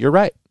 yep, you're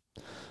right.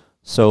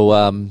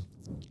 So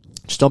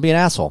just don't be an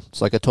asshole.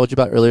 It's like I told you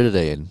about earlier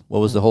today. And what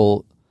was the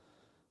whole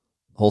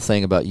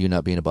thing about you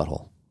not being a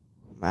butthole?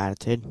 My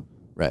attitude.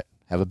 Right.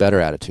 Have a better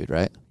attitude,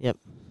 right? Yep.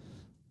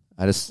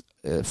 I just,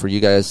 for you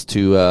guys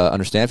to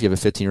understand, if you have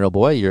a 15-year-old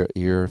boy,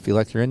 you feel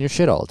like you're in your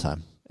shit all the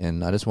time.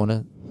 And I just want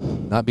to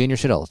not be in your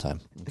shit all the time.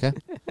 Okay?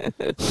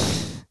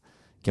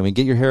 Can we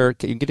get your hair?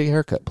 Can you get a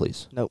haircut,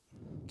 please? Nope.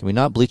 Can we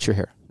not bleach your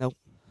hair? Nope.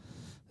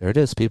 There it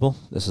is, people.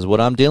 This is what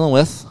I'm dealing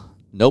with.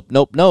 Nope,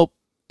 nope, nope.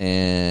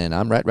 And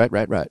I'm right.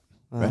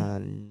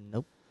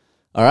 Nope.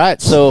 All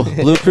right, so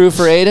Blue Crew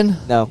for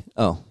Aiden? No.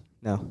 Oh.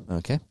 No.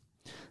 Okay.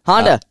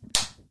 Honda.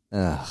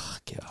 Oh,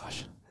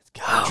 gosh. Let's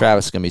go.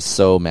 Travis is going to be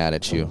so mad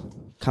at you.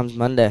 Comes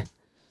Monday.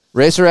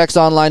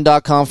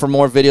 RacerXOnline.com for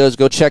more videos.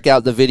 Go check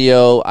out the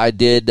video I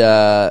did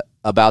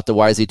about the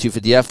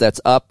YZ250F.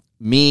 That's up.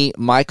 Me,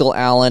 Michael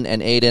Allen,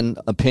 and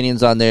Aiden,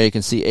 opinions on there. You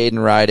can see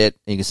Aiden ride it.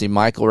 You can see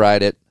Michael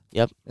ride it.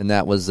 Yep. And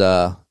that was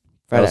Friday.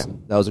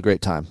 That was a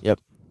great time. Yep.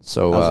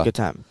 So that was a good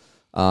time.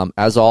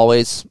 As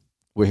always,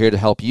 we're here to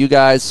help you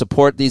guys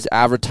support these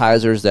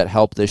advertisers that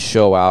help this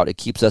show out. It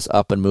keeps us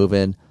up and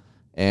moving,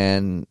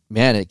 and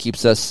man, it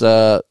keeps us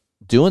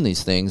doing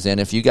these things. And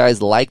if you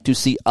guys like to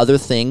see other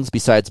things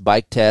besides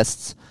bike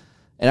tests,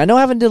 and I know I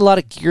haven't did a lot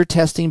of gear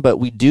testing, but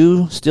we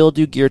do still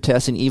do gear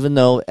testing, even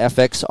though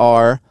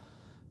FXR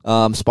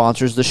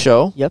sponsors the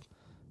show. Yep.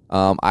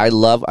 I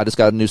just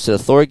got a new set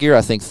of Thor gear.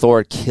 I think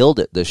Thor killed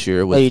it this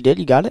year. Oh, you did?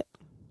 You got it?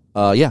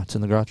 Yeah, it's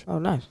in the garage. Oh,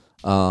 nice.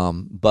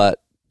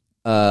 But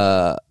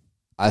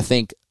I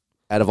think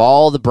out of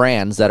all the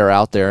brands that are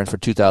out there for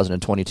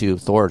 2022,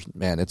 Thor,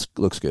 man, it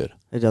looks good.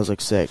 It does look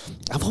sick.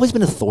 I've always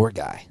been a Thor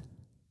guy.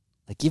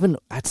 Like even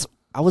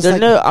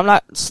I'm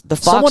not the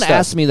Fox. Someone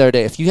asked me the other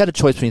day, if you had a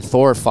choice between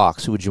Thor or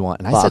Fox, who would you want?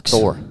 And I said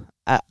Thor.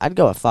 I'd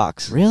go with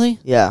Fox. Really?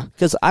 Yeah.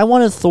 Because I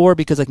wanted Thor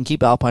because I can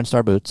keep Alpine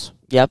Star boots.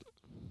 Yep.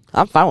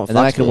 I'm fine with Fox. And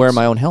then I can boots. wear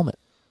my own helmet.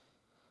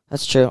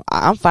 That's true.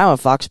 I'm fine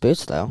with Fox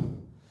boots though.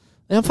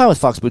 And I'm fine with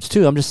Fox boots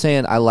too. I'm just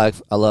saying I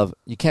love.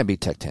 You can't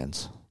beat Tech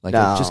 10s. Like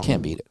no. You just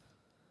can't beat it.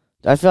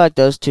 I feel like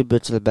those 2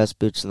 boots are the best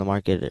boots in the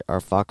market are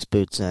Fox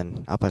boots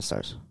and Alpine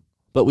Stars.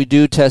 But we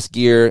do test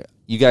gear.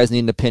 You guys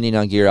need an opinion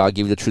on gear. I'll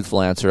give you the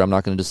truthful answer. I'm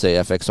not going to just say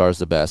FXR is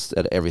the best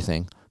at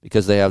everything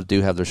because they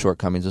do have their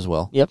shortcomings as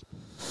well. Yep.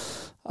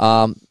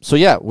 So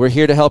yeah, we're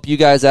here to help you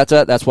guys.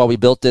 That's why we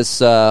built this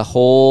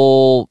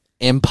whole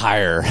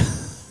empire.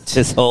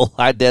 This whole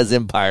High-Des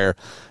empire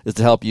is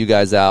to help you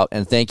guys out.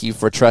 And thank you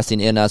for trusting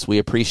in us. We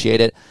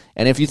appreciate it.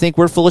 And if you think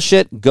we're full of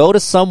shit, go to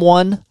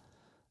someone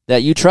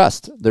that you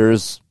trust.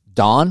 There's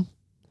Don.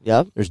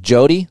 Yep. There's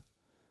Jody.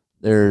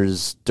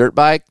 There's Dirt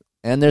Bike.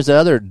 And there's the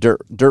other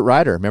Dirt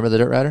Rider. Remember the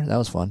Dirt Rider? That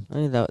was fun. I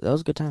mean, that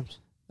was good times.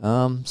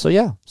 So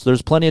yeah. So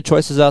there's plenty of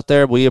choices out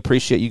there. We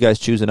appreciate you guys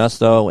choosing us,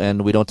 though,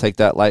 and we don't take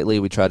that lightly.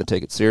 We try to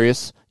take it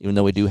serious, even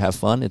though we do have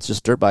fun. It's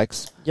just dirt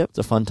bikes. Yep. It's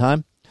a fun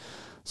time.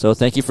 So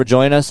thank you for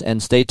joining us,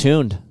 and stay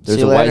tuned. There's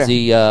See you a later.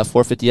 YZ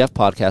 450F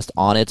podcast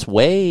on its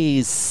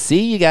way.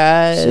 See you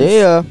guys. See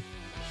ya.